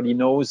as everybody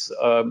knows,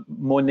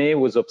 Monet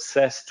was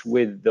obsessed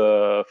with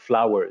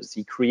flowers.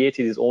 He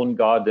created his own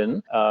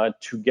garden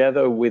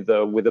together with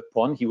a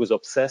pond. He was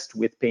obsessed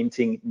with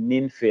painting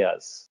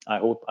nymphaeas. I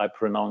hope I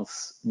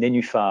pronounce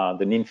nénuphar,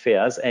 the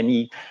nymphaeas, and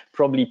he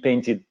probably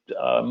painted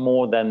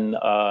more than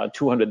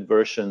 200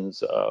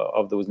 versions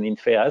of those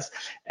nymphaeas.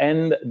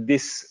 And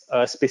this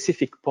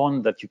specific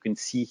pond that you can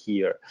see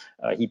here,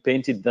 he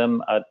painted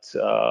them at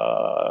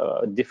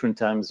different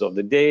times of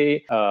the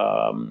day,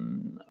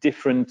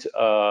 different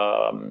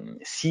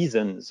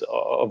seasons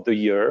of the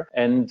year.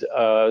 And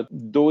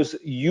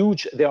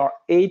there are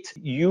 8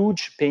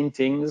 huge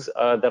paintings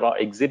that are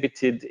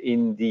exhibited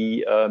in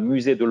the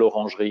Musée de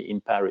l'Orangerie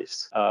in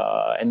Paris.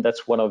 And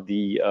that's one of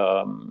the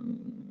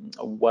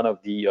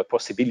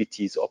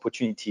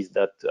opportunities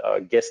that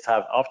guests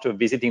have after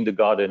visiting the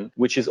garden,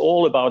 which is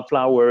all about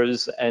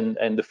flowers and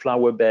the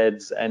flower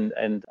beds and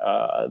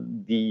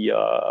the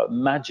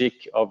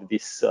magic of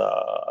this,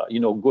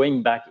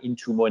 going back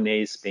into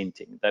Monet's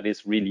painting. That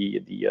is really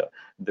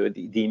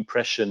the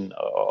impression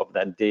of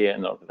that day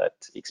and of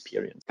that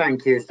experience.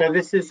 Thank you. So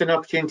this is an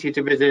opportunity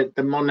to visit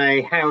the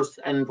Monet house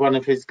and one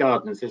of his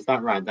gardens. Is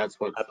that right? That's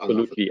what.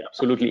 Absolutely.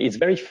 It's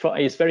very far.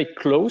 It's very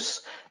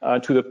close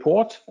to the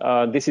port.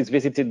 The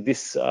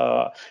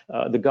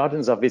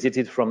gardens are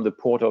visited from the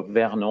port of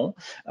Vernon.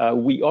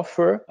 We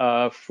offer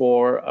a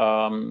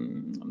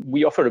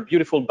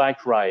beautiful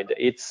bike ride.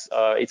 It's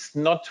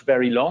not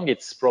very long.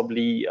 It's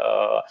probably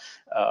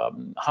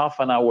half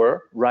an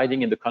hour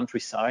riding in the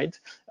countryside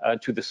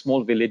to the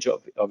small village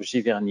of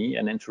Giverny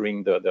and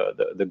entering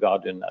the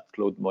garden at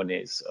Claude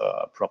Monet's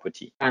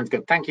property. Sounds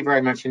good. Thank you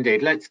very much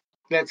indeed.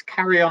 Let's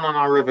carry on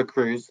our river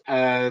cruise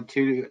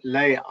to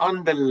Les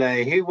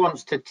Andelys. Who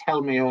wants to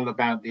tell me all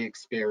about the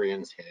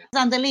experience here?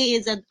 Andelys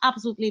is an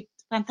absolutely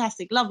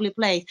fantastic, lovely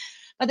place.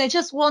 But I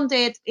just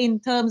wanted, in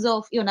terms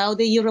of,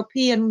 the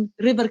European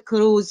river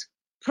cruise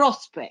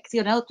prospects,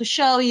 to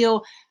show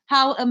you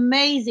how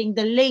amazing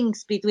the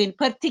links between,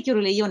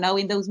 particularly,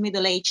 in those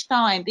middle-aged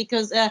time,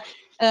 because Les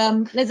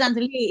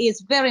Andelys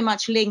is very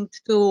much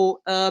linked to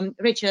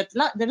Richard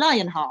the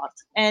Lionheart.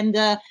 And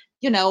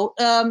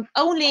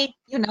only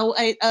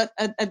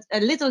a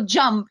little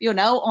jump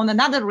on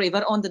another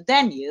river, on the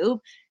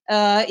Danube,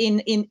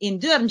 in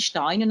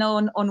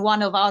Dürnstein, on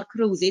one of our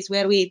cruises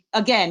where we,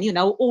 again,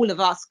 all of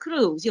us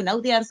cruise.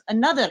 There's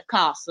another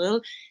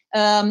castle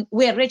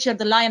where Richard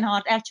the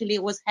Lionheart actually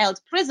was held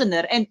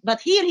prisoner.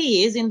 But here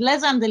he is in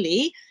Les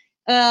Andelys,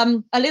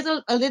 a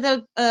little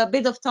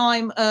bit of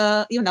time,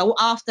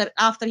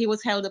 after he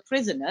was held a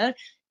prisoner.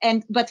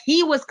 But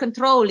he was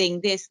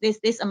controlling this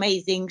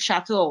amazing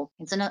chateau.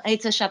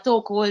 It's a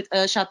chateau called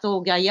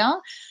Chateau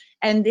Gaillard.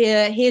 And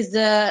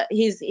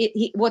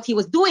what he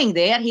was doing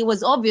there, he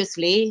was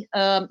obviously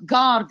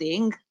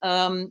guarding,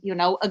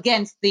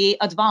 against the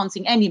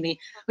advancing enemy,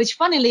 which,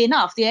 funnily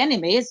enough, the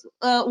enemies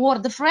were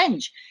the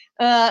French,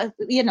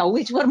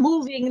 which were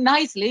moving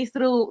nicely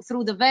through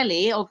the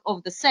valley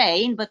of the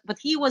Seine, but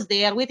he was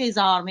there with his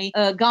army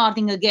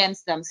guarding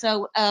against them.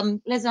 So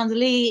Les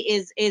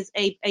Andelys is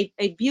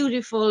a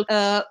beautiful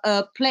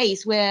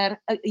place where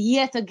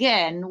yet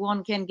again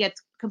one can get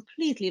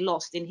completely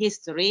lost in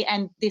history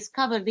and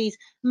discover these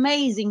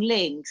amazing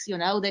links,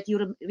 that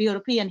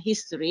European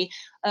history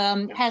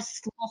has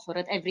to offer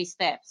at every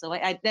step. So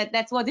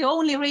that's the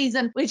only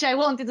reason which I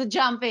wanted to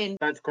jump in.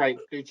 That's great,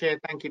 Lucia.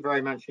 Thank you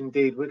very much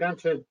indeed. We're going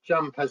to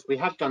jump, as we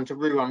have done, to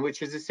Rouen,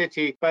 which is a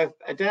city both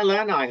Adele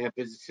and I have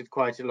visited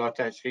quite a lot,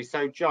 actually.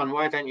 So, John,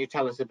 why don't you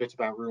tell us a bit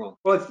about Rouen?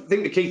 Well, I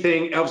think the key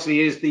thing, obviously,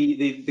 is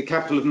the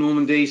capital of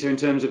Normandy. So in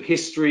terms of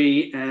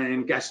history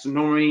and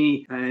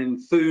gastronomy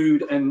and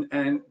food and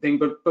thing,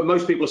 but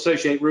most people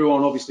associate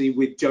Rouen, obviously,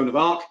 with Joan of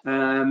Arc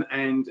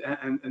and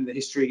the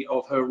history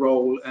of her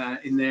role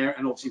in there,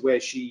 and obviously where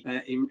she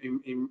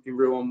in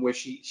Rouen, where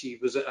she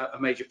was a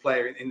major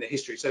player in the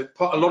history. So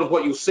a lot of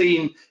what you'll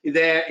see in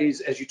there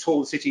is, as you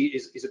tour the city,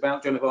 is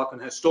about Joan of Arc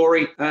and her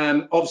story.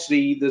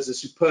 Obviously, there's a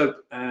superb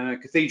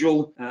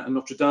cathedral,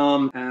 Notre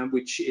Dame,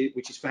 which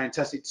is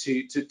fantastic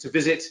to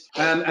visit.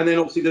 And then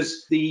obviously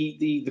there's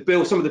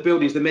some of the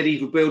buildings, the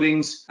medieval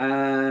buildings,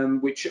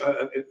 which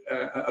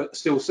are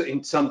still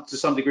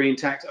to some degree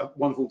intact, are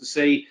wonderful to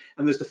see.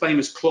 And there's the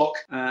famous clock,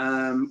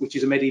 which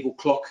is a medieval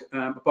clock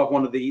above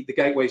one of the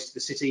gateways to the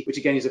city, which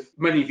again is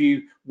many of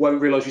you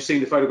won't realise you've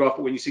seen the photograph,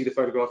 but when you see the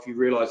photograph, you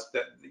realise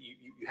that you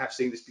have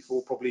seen this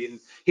before, probably in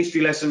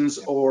history lessons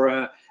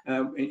or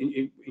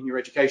in your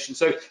education.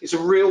 So it's a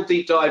real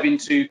deep dive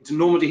into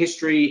Normandy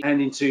history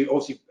and into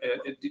obviously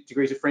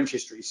degrees of French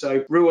history.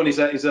 So Rouen is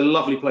a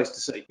lovely place to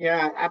see.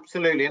 Yeah,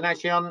 absolutely. And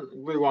actually on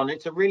Rouen,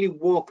 it's a really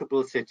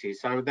walkable city.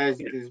 So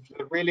there's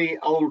a really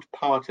old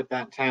part of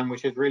that town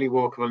which is really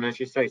walkable, and as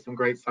you say, some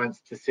great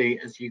sights to see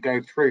as you go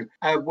through.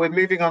 We're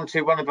moving on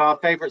to one of our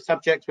favourite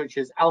subjects, which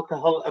is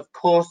alcohol, of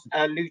course.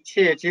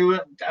 Lucia,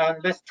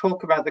 let's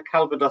talk about the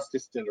Calvados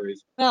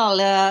distilleries.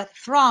 Well,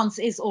 France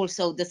is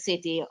also the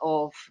city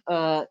of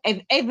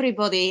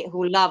everybody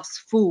who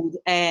loves food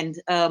and,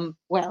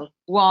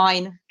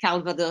 wine,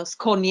 Calvados,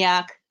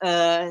 cognac,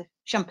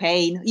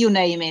 champagne, you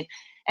name it.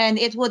 And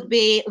it would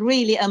be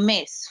really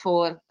amiss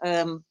for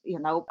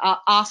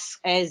us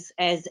as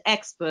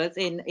experts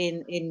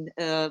in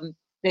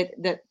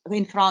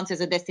France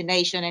as a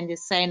destination and the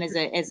Seine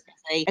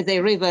as a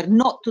river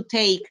not to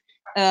take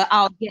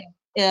our guests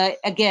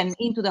again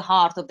into the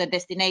heart of the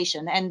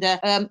destination.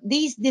 And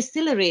these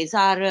distilleries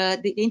are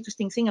the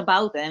interesting thing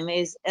about them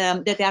is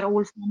that they are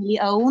all family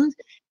owned,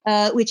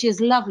 which is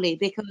lovely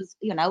because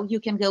you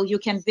can go, you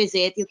can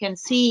visit, you can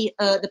see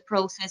the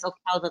process of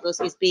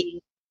Calvados is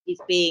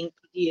being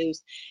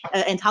produced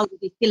and how the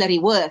distillery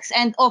works.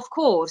 And of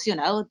course,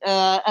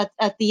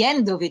 at the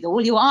end of it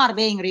all, you are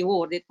being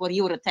rewarded for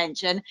your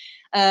attention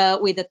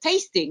with a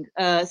tasting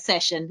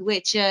session,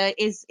 which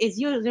is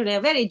usually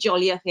a very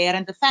jolly affair,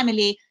 and the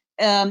family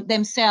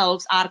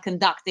themselves are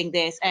conducting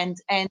this and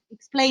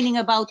explaining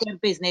about their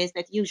business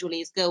that usually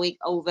is going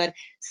over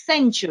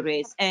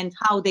centuries and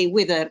how they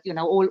weather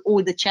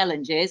all the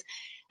challenges.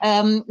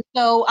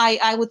 So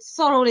I would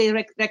thoroughly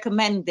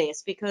recommend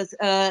this because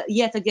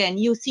yet again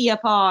you see a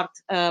part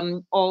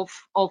of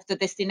the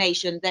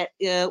destination that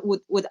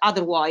would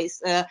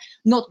otherwise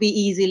not be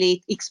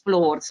easily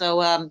explored.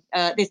 So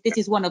this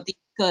is one of the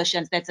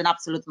excursions that's an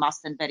absolute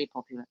must and very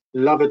popular.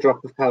 Love a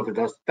drop of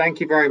Calvados.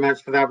 Thank you very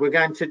much for that. We're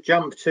going to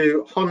jump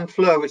to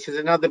Honfleur, which is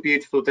another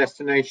beautiful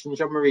destination.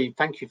 Jean-Marie,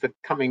 thank you for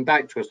coming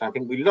back to us. I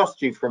think we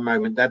lost you for a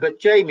moment there, but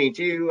Jamie,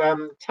 do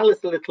you tell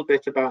us a little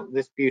bit about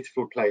this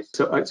beautiful place?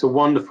 So it's a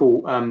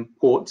wonderful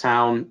port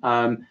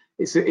town.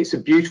 It's a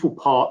beautiful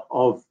part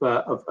of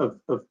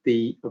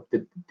the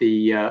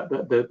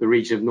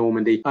region of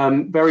Normandy.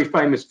 Very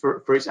famous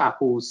for its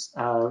apple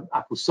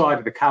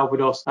cider, the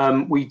Calvados.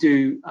 We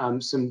do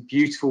some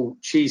beautiful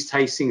cheese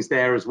tastings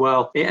there as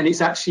well, and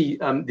it's actually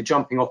the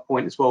jumping off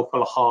point as well for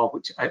Le Havre,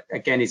 which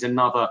again is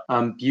another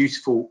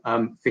beautiful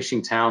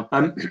fishing town.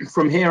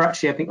 From here,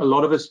 actually, I think a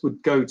lot of us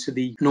would go to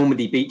the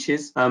Normandy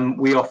beaches.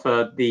 We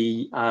offer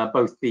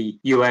both the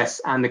US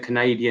and the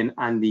Canadian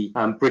and the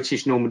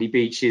British Normandy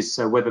beaches.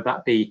 So whether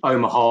that be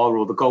Omaha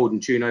or the Golden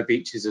Juno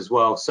beaches as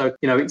well. So,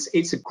 you know,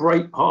 it's a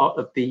great part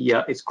of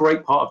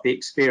the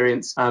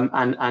experience,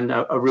 and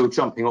a real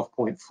jumping off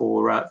point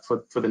for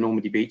the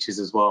Normandy beaches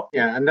as well.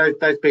 Yeah, and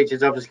those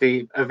beaches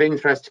obviously of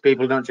interest to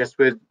people not just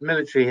with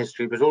military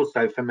history, but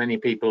also for many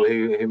people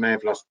who may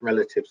have lost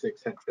relatives,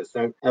 etc.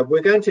 So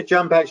we're going to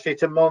jump actually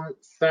to Mont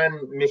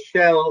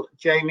Saint-Michel,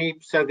 Jamie,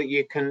 so that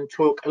you can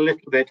talk a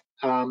little bit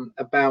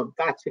about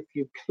that, if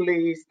you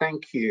please.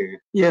 Thank you.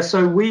 Yeah,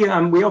 so we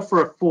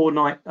offer a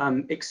 4-night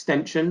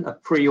extension, a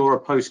pre or a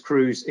post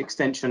cruise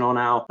extension on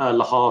our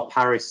Le Havre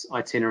Paris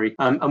itinerary,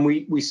 and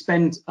we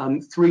spend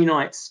 3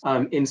 nights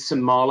in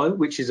Saint-Malo,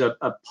 which is a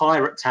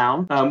pirate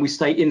town. We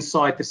stay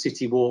inside the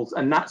city walls,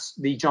 and that's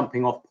the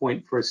jumping off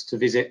point for us to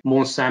visit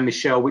Mont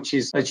Saint-Michel, which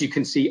is, as you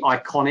can see,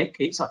 iconic.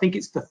 I think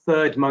it's the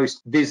 3rd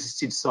most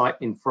visited site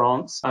in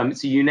France.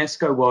 It's a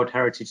UNESCO World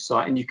Heritage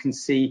Site, and you can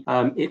see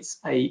it's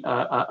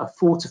a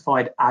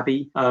fortified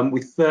abbey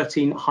with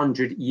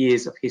 1,300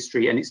 years of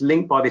history, and it's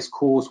linked by this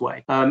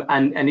causeway.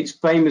 And it's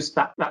famous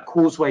that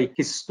causeway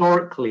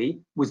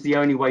historically was the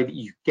only way that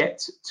you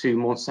get to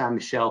Mont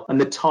Saint-Michel,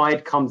 and the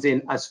tide comes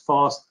in as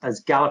fast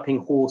as galloping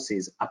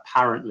horses,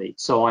 apparently,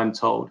 so I'm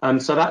told.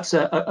 So that's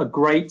a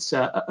great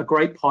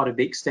part of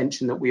the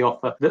extension that we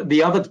offer.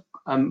 The other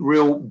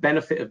real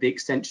benefit of the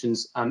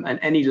extensions and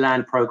any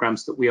land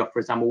programs that we offer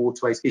as AMA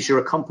Waterways is you're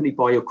accompanied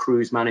by your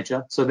cruise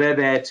manager, so they're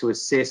there to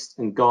assist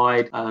and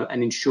guide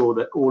and ensure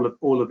that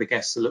all of the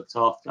guests are looked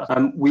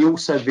after. We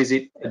also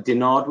visit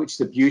Dinard, which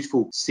is a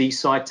beautiful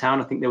seaside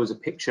town. I think there was a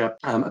picture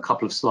a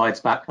couple of slides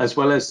back, as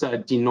well as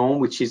Dinan,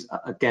 which is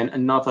again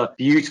another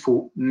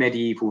beautiful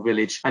medieval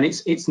village. And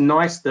it's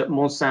nice that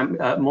Mont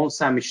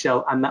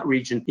Saint-Michel and that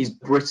region is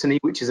Brittany,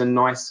 which is a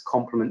nice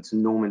complement to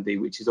Normandy,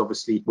 which is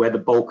obviously where the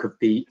bulk of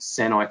the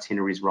Seine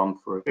itineraries run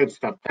through. Good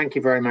stuff. Thank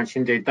you very much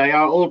indeed. They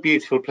are all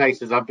beautiful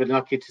places. I've been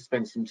lucky to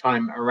spend some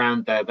time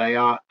around there. They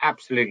are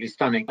absolutely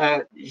stunning.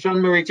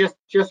 Jean-Marie,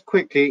 just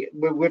quickly,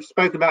 we've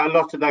spoken about a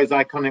lot of those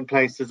iconic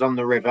places on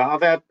the river. Are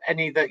there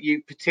any that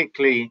you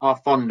particularly are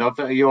fond of,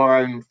 that are your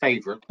own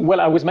favourite?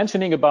 Well, I was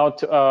mentioning about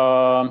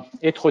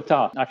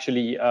Étretat,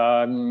 actually.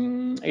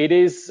 It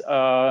is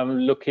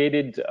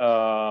located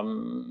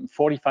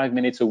 45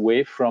 minutes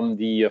away from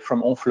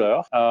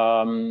Honfleur,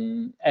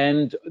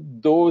 and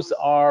those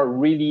are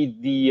really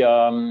the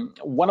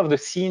one of the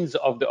scenes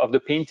of the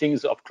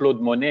paintings of Claude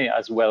Monet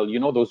as well. You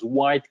know, those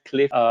white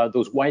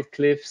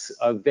cliffs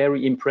are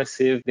very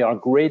impressive. There are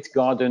great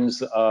gardens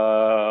there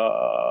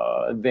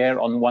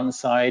on one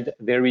side.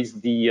 There is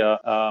the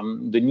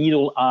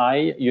Needle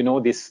Eye, you know,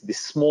 this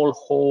small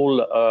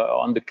hole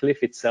on the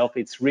cliff itself.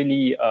 It's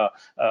really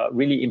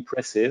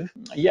impressive.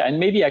 Yeah, and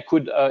maybe I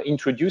could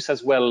introduce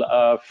as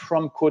well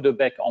from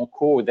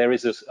Caudebec-en-Caux, there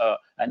is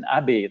an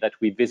abbey that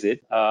we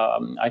visit.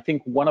 I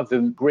think one of the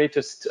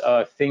greatest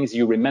things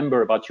you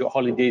remember about your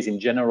holidays in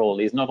general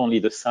is not only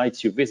the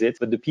sites you visit,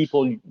 but the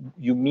people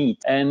you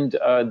meet. And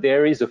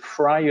there is a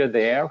friar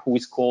there who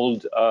is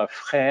called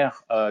Frère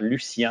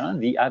Lucien.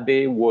 The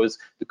abbey was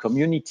the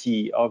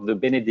community of the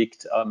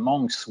Benedict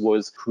monks,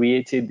 was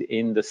created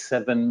in the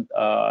 7th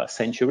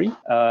century.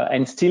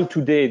 And still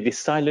today, this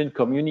silent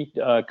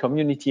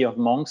community of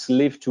monks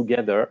live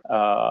together,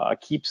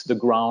 keeps the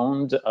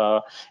ground.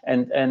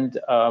 And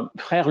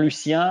Frère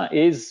Lucien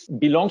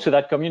belongs to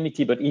that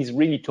community, but he's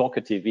really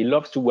talkative. He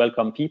loves to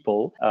welcome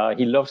people.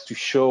 He loves to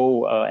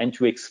show and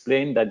to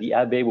explain that the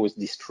abbey was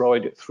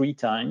destroyed 3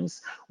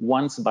 times,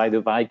 once by the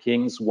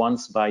Vikings,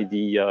 once by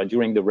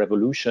during the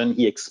Revolution.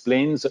 He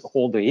explains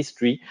all the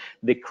history.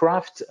 They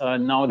craft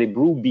now, they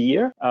brew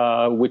beer,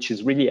 which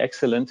is really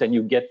excellent, and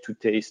you get to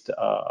taste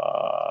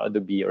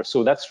the beer.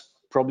 So that's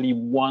probably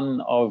one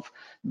of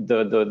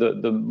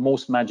the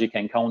most magic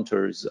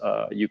encounters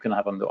you can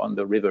have on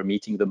the river,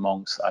 meeting the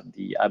monks at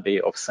the Abbey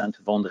of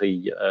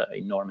Saint-Vendry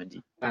in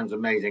Normandy. Sounds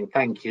amazing.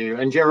 Thank you.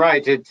 And you're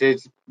right,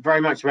 it's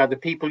very much about the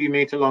people you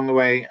meet along the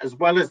way, as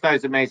well as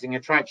those amazing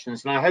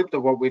attractions. And I hope that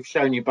what we've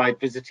shown you by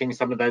visiting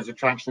some of those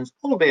attractions,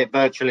 albeit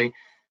virtually,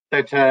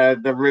 that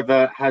the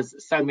river has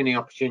so many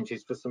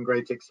opportunities for some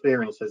great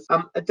experiences.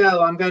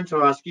 Adele, I'm going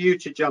to ask you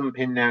to jump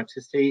in now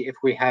to see if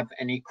we have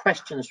any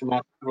questions from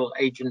our travel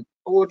agent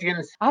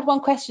audience. I had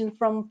one question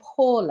from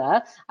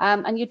Paula,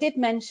 and you did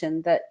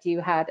mention that you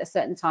had a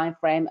certain time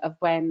frame of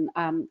when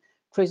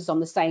cruises on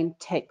the Seine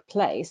take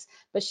place,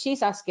 but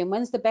she's asking,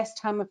 when's the best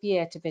time of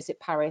year to visit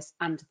Paris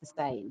and the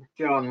Seine?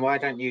 John, why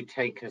don't you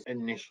take us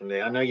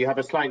initially? I know you have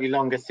a slightly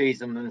longer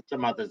season than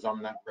some others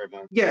on that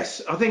river.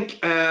 Yes, I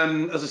think,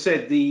 as I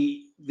said,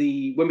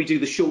 when we do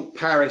the short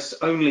Paris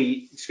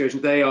only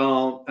excursion, they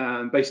are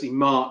basically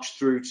March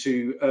through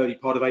to early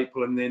part of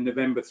April, and then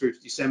November through to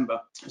December.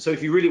 So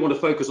if you really want to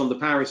focus on the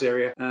Paris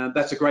area,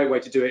 that's a great way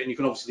to do it, and you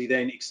can obviously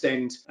then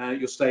extend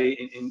your stay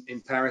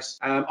in Paris.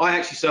 I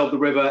actually sailed the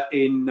river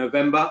in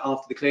November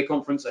after the CLEAR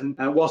conference, and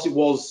whilst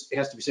it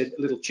has to be said,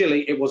 a little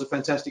chilly, it was a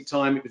fantastic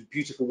time. It was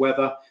beautiful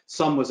weather,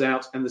 sun was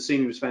out and the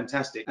scenery was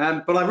fantastic.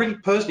 But I really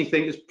personally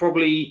think it's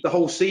probably the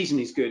whole season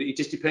is good. It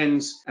just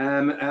depends.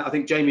 I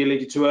think Jamie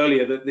alluded to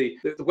earlier that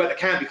the weather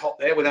can be hot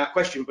there without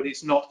question, but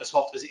it's not as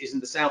hot as it is in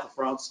the south of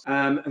France.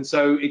 And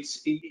so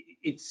it's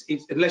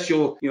unless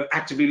you're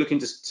actively looking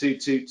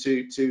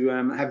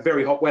to have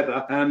very hot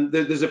weather,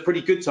 there's a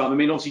pretty good time. I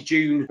mean, obviously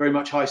June very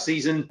much high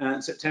season,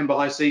 September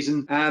high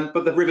season,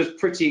 but the river's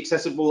pretty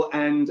accessible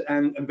and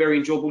very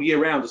enjoyable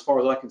year round as far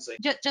as I can see.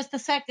 Just a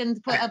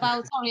second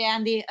about, sorry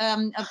Andy,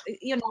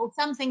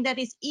 something that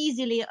is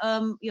easily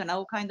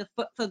kind of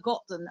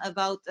forgotten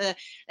about,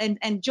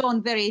 and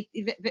John very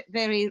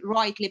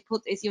rightly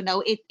put is,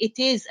 it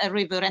is a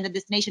river and a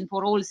destination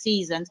for all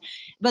seasons,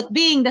 but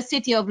being the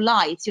city of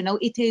lights,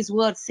 it is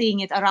worth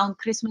seeing it around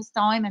Christmas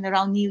time and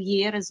around New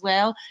Year as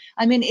well.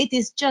 I mean, it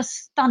is just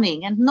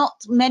stunning, and not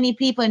many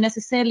people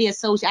necessarily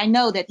associate. I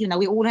know that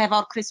we all have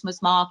our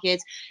Christmas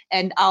markets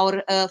and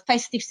our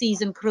festive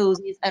season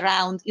cruises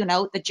around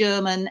the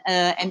German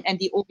and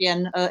the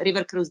Obion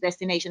river cruise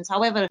destinations.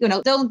 However,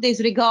 don't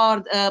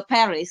disregard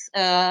Paris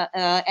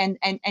and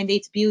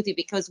its beauty,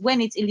 because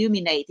when it's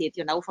illuminated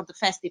for the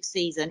festive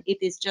season, it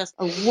is just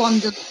a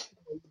wonderful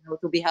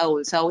to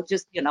behold. So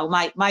just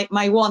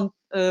my one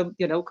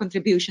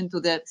contribution to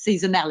the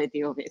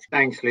seasonality of it.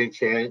 Thanks,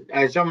 Lucia.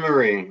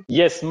 Jean-Marie.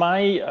 Yes,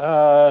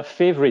 my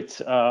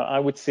favorite, I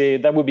would say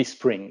that would be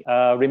spring.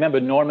 Remember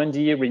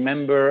Normandy,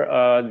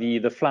 remember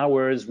the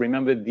flowers,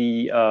 remember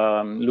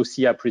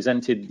Lucia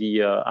presented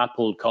the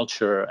apple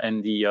culture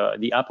and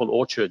the apple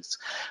orchards.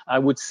 I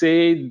would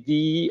say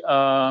the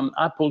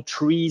apple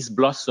trees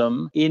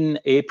blossom in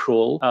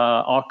April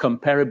are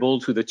comparable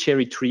to the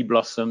cherry tree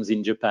blossoms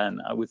in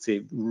Japan. I would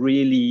say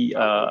really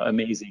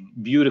amazing,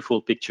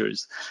 beautiful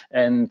pictures.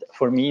 And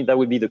for me, that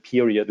would be the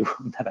period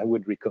that I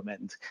would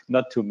recommend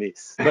not to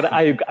miss. But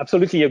I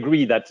absolutely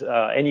agree that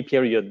any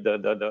period,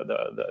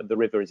 the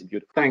river is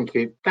beautiful. Thank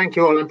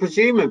you all. And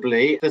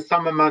presumably the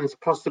summer months,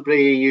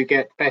 possibly you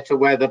get better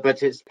weather,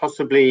 but it's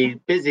possibly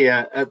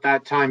busier at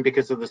that time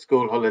because of the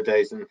school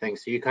holidays and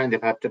things. So you kind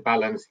of have to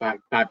balance that.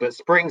 But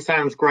spring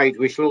sounds great.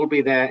 We shall all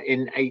be there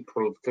in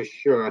April for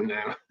sure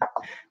now.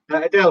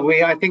 Adele,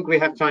 I think we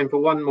have time for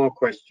one more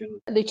question.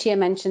 Lucia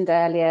mentioned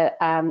earlier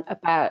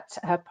about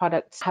her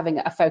product having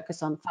a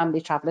focus on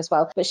family travel as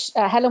well. But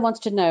Helen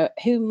wants to know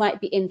who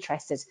might be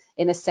interested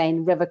in a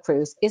Seine river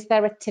cruise. Is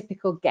there a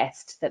typical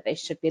guest that they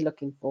should be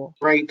looking for?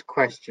 Great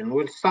question.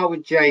 We'll start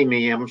with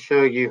Jamie. I'm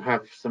sure you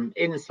have some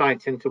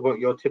insights into what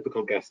your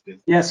typical guest is.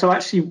 Yeah, so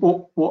actually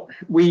what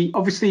we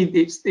obviously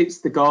it's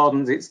the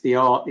gardens, it's the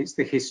art, it's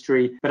the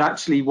history, but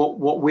actually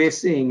what we're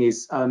seeing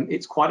is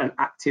it's quite an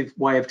active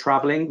way of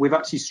traveling. We've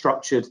actually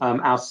structured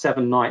our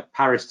 7-night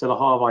Paris to Le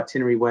Havre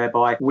itinerary,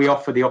 whereby we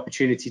offer the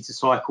opportunity to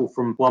cycle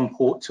from one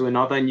port to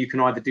another, and you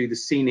can either do the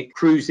scenic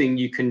cruising,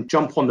 you can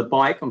jump on the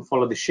bike and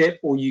follow the ship,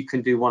 or you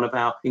can do one of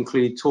our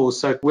included tours.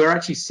 So we're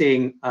actually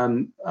seeing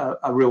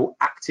a real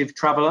active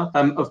traveller.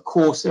 Of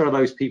course, there are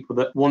those people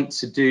that want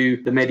to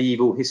do the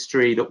medieval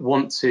history, that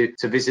want to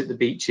visit the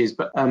beaches,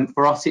 but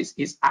for us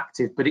it's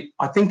active. But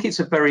I think it's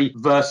a very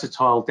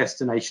versatile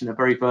destination, a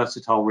very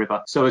versatile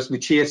river. So as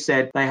Lucia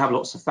said, they have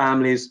lots of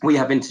families. We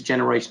have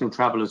intergenerational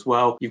travel as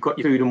well. You've got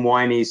your food and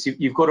winies.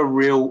 You've got a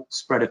real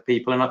spread of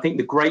people. And I think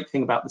the great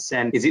thing about the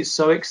Seine is it's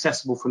so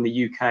accessible from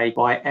the UK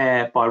by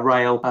air, by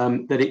rail,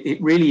 that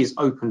it really is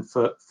open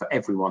for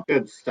everyone.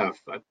 Good stuff.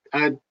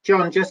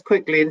 John, just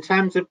quickly, in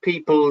terms of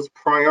people's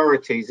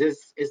priorities,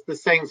 is the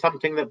Seine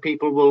something that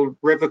people will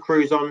river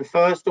cruise on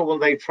first, or will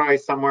they try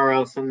somewhere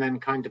else and then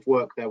kind of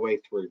work their way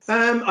through?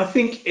 I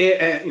think,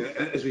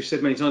 as we've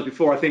said many times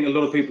before, I think a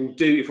lot of people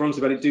do, if we're honest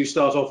about it, do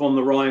start off on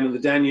the Rhine and the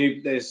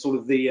Danube. There's sort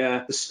of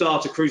the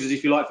starter cruises,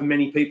 if you like, for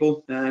many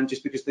people,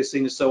 just because they're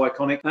seen as so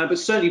iconic. But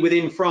certainly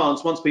within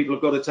France, once people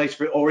have got a taste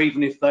for it, or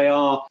even if they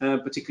are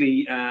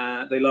particularly,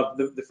 they love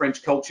the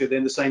French culture,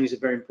 then the Seine is a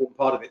very important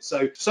part of it.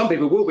 So some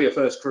people will be a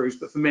first cruise,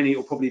 but for many it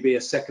will probably be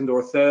a second or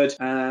a third.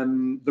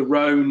 The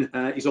Rhone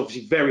is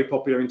obviously very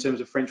popular in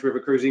terms of French river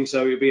cruising,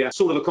 so it'll be a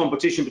sort of a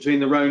competition between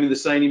the Rhone and the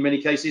Seine in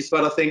many cases.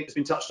 But I think it's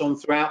been touched on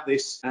throughout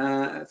this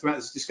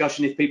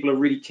discussion. If people are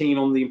really keen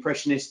on the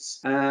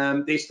Impressionists,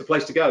 it's the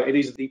place to go. It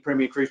is the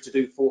premier cruise to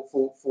do for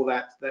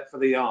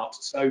the art.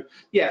 So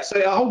yeah,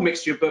 so a whole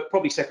mixture, but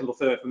probably second or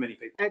third for many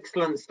people.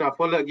 Excellent stuff.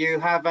 Well, look, you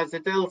have, as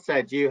Adele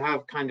said, you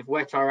have kind of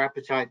whet our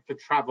appetite for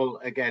travel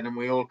again, and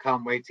we all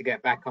can't wait to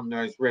get back on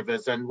those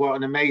rivers. And what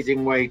an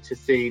amazing way to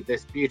see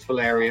this beautiful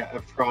area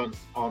of France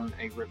on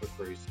a river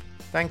cruise.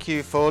 Thank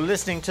you for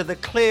listening to the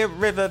Clear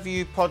River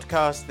View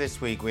podcast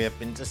this week. We have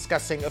been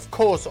discussing, of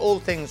course, all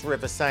things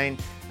River Seine,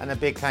 and a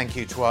big thank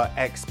you to our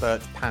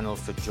expert panel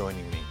for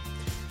joining me.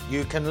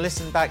 You can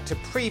listen back to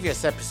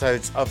previous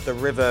episodes of the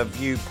River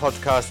View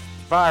podcast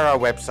via our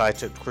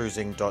website at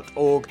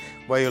cruising.org,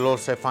 where you'll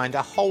also find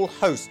a whole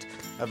host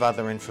of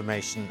other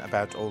information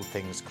about all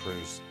things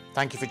cruise.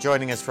 Thank you for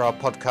joining us for our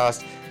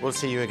podcast. We'll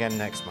see you again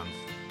next month.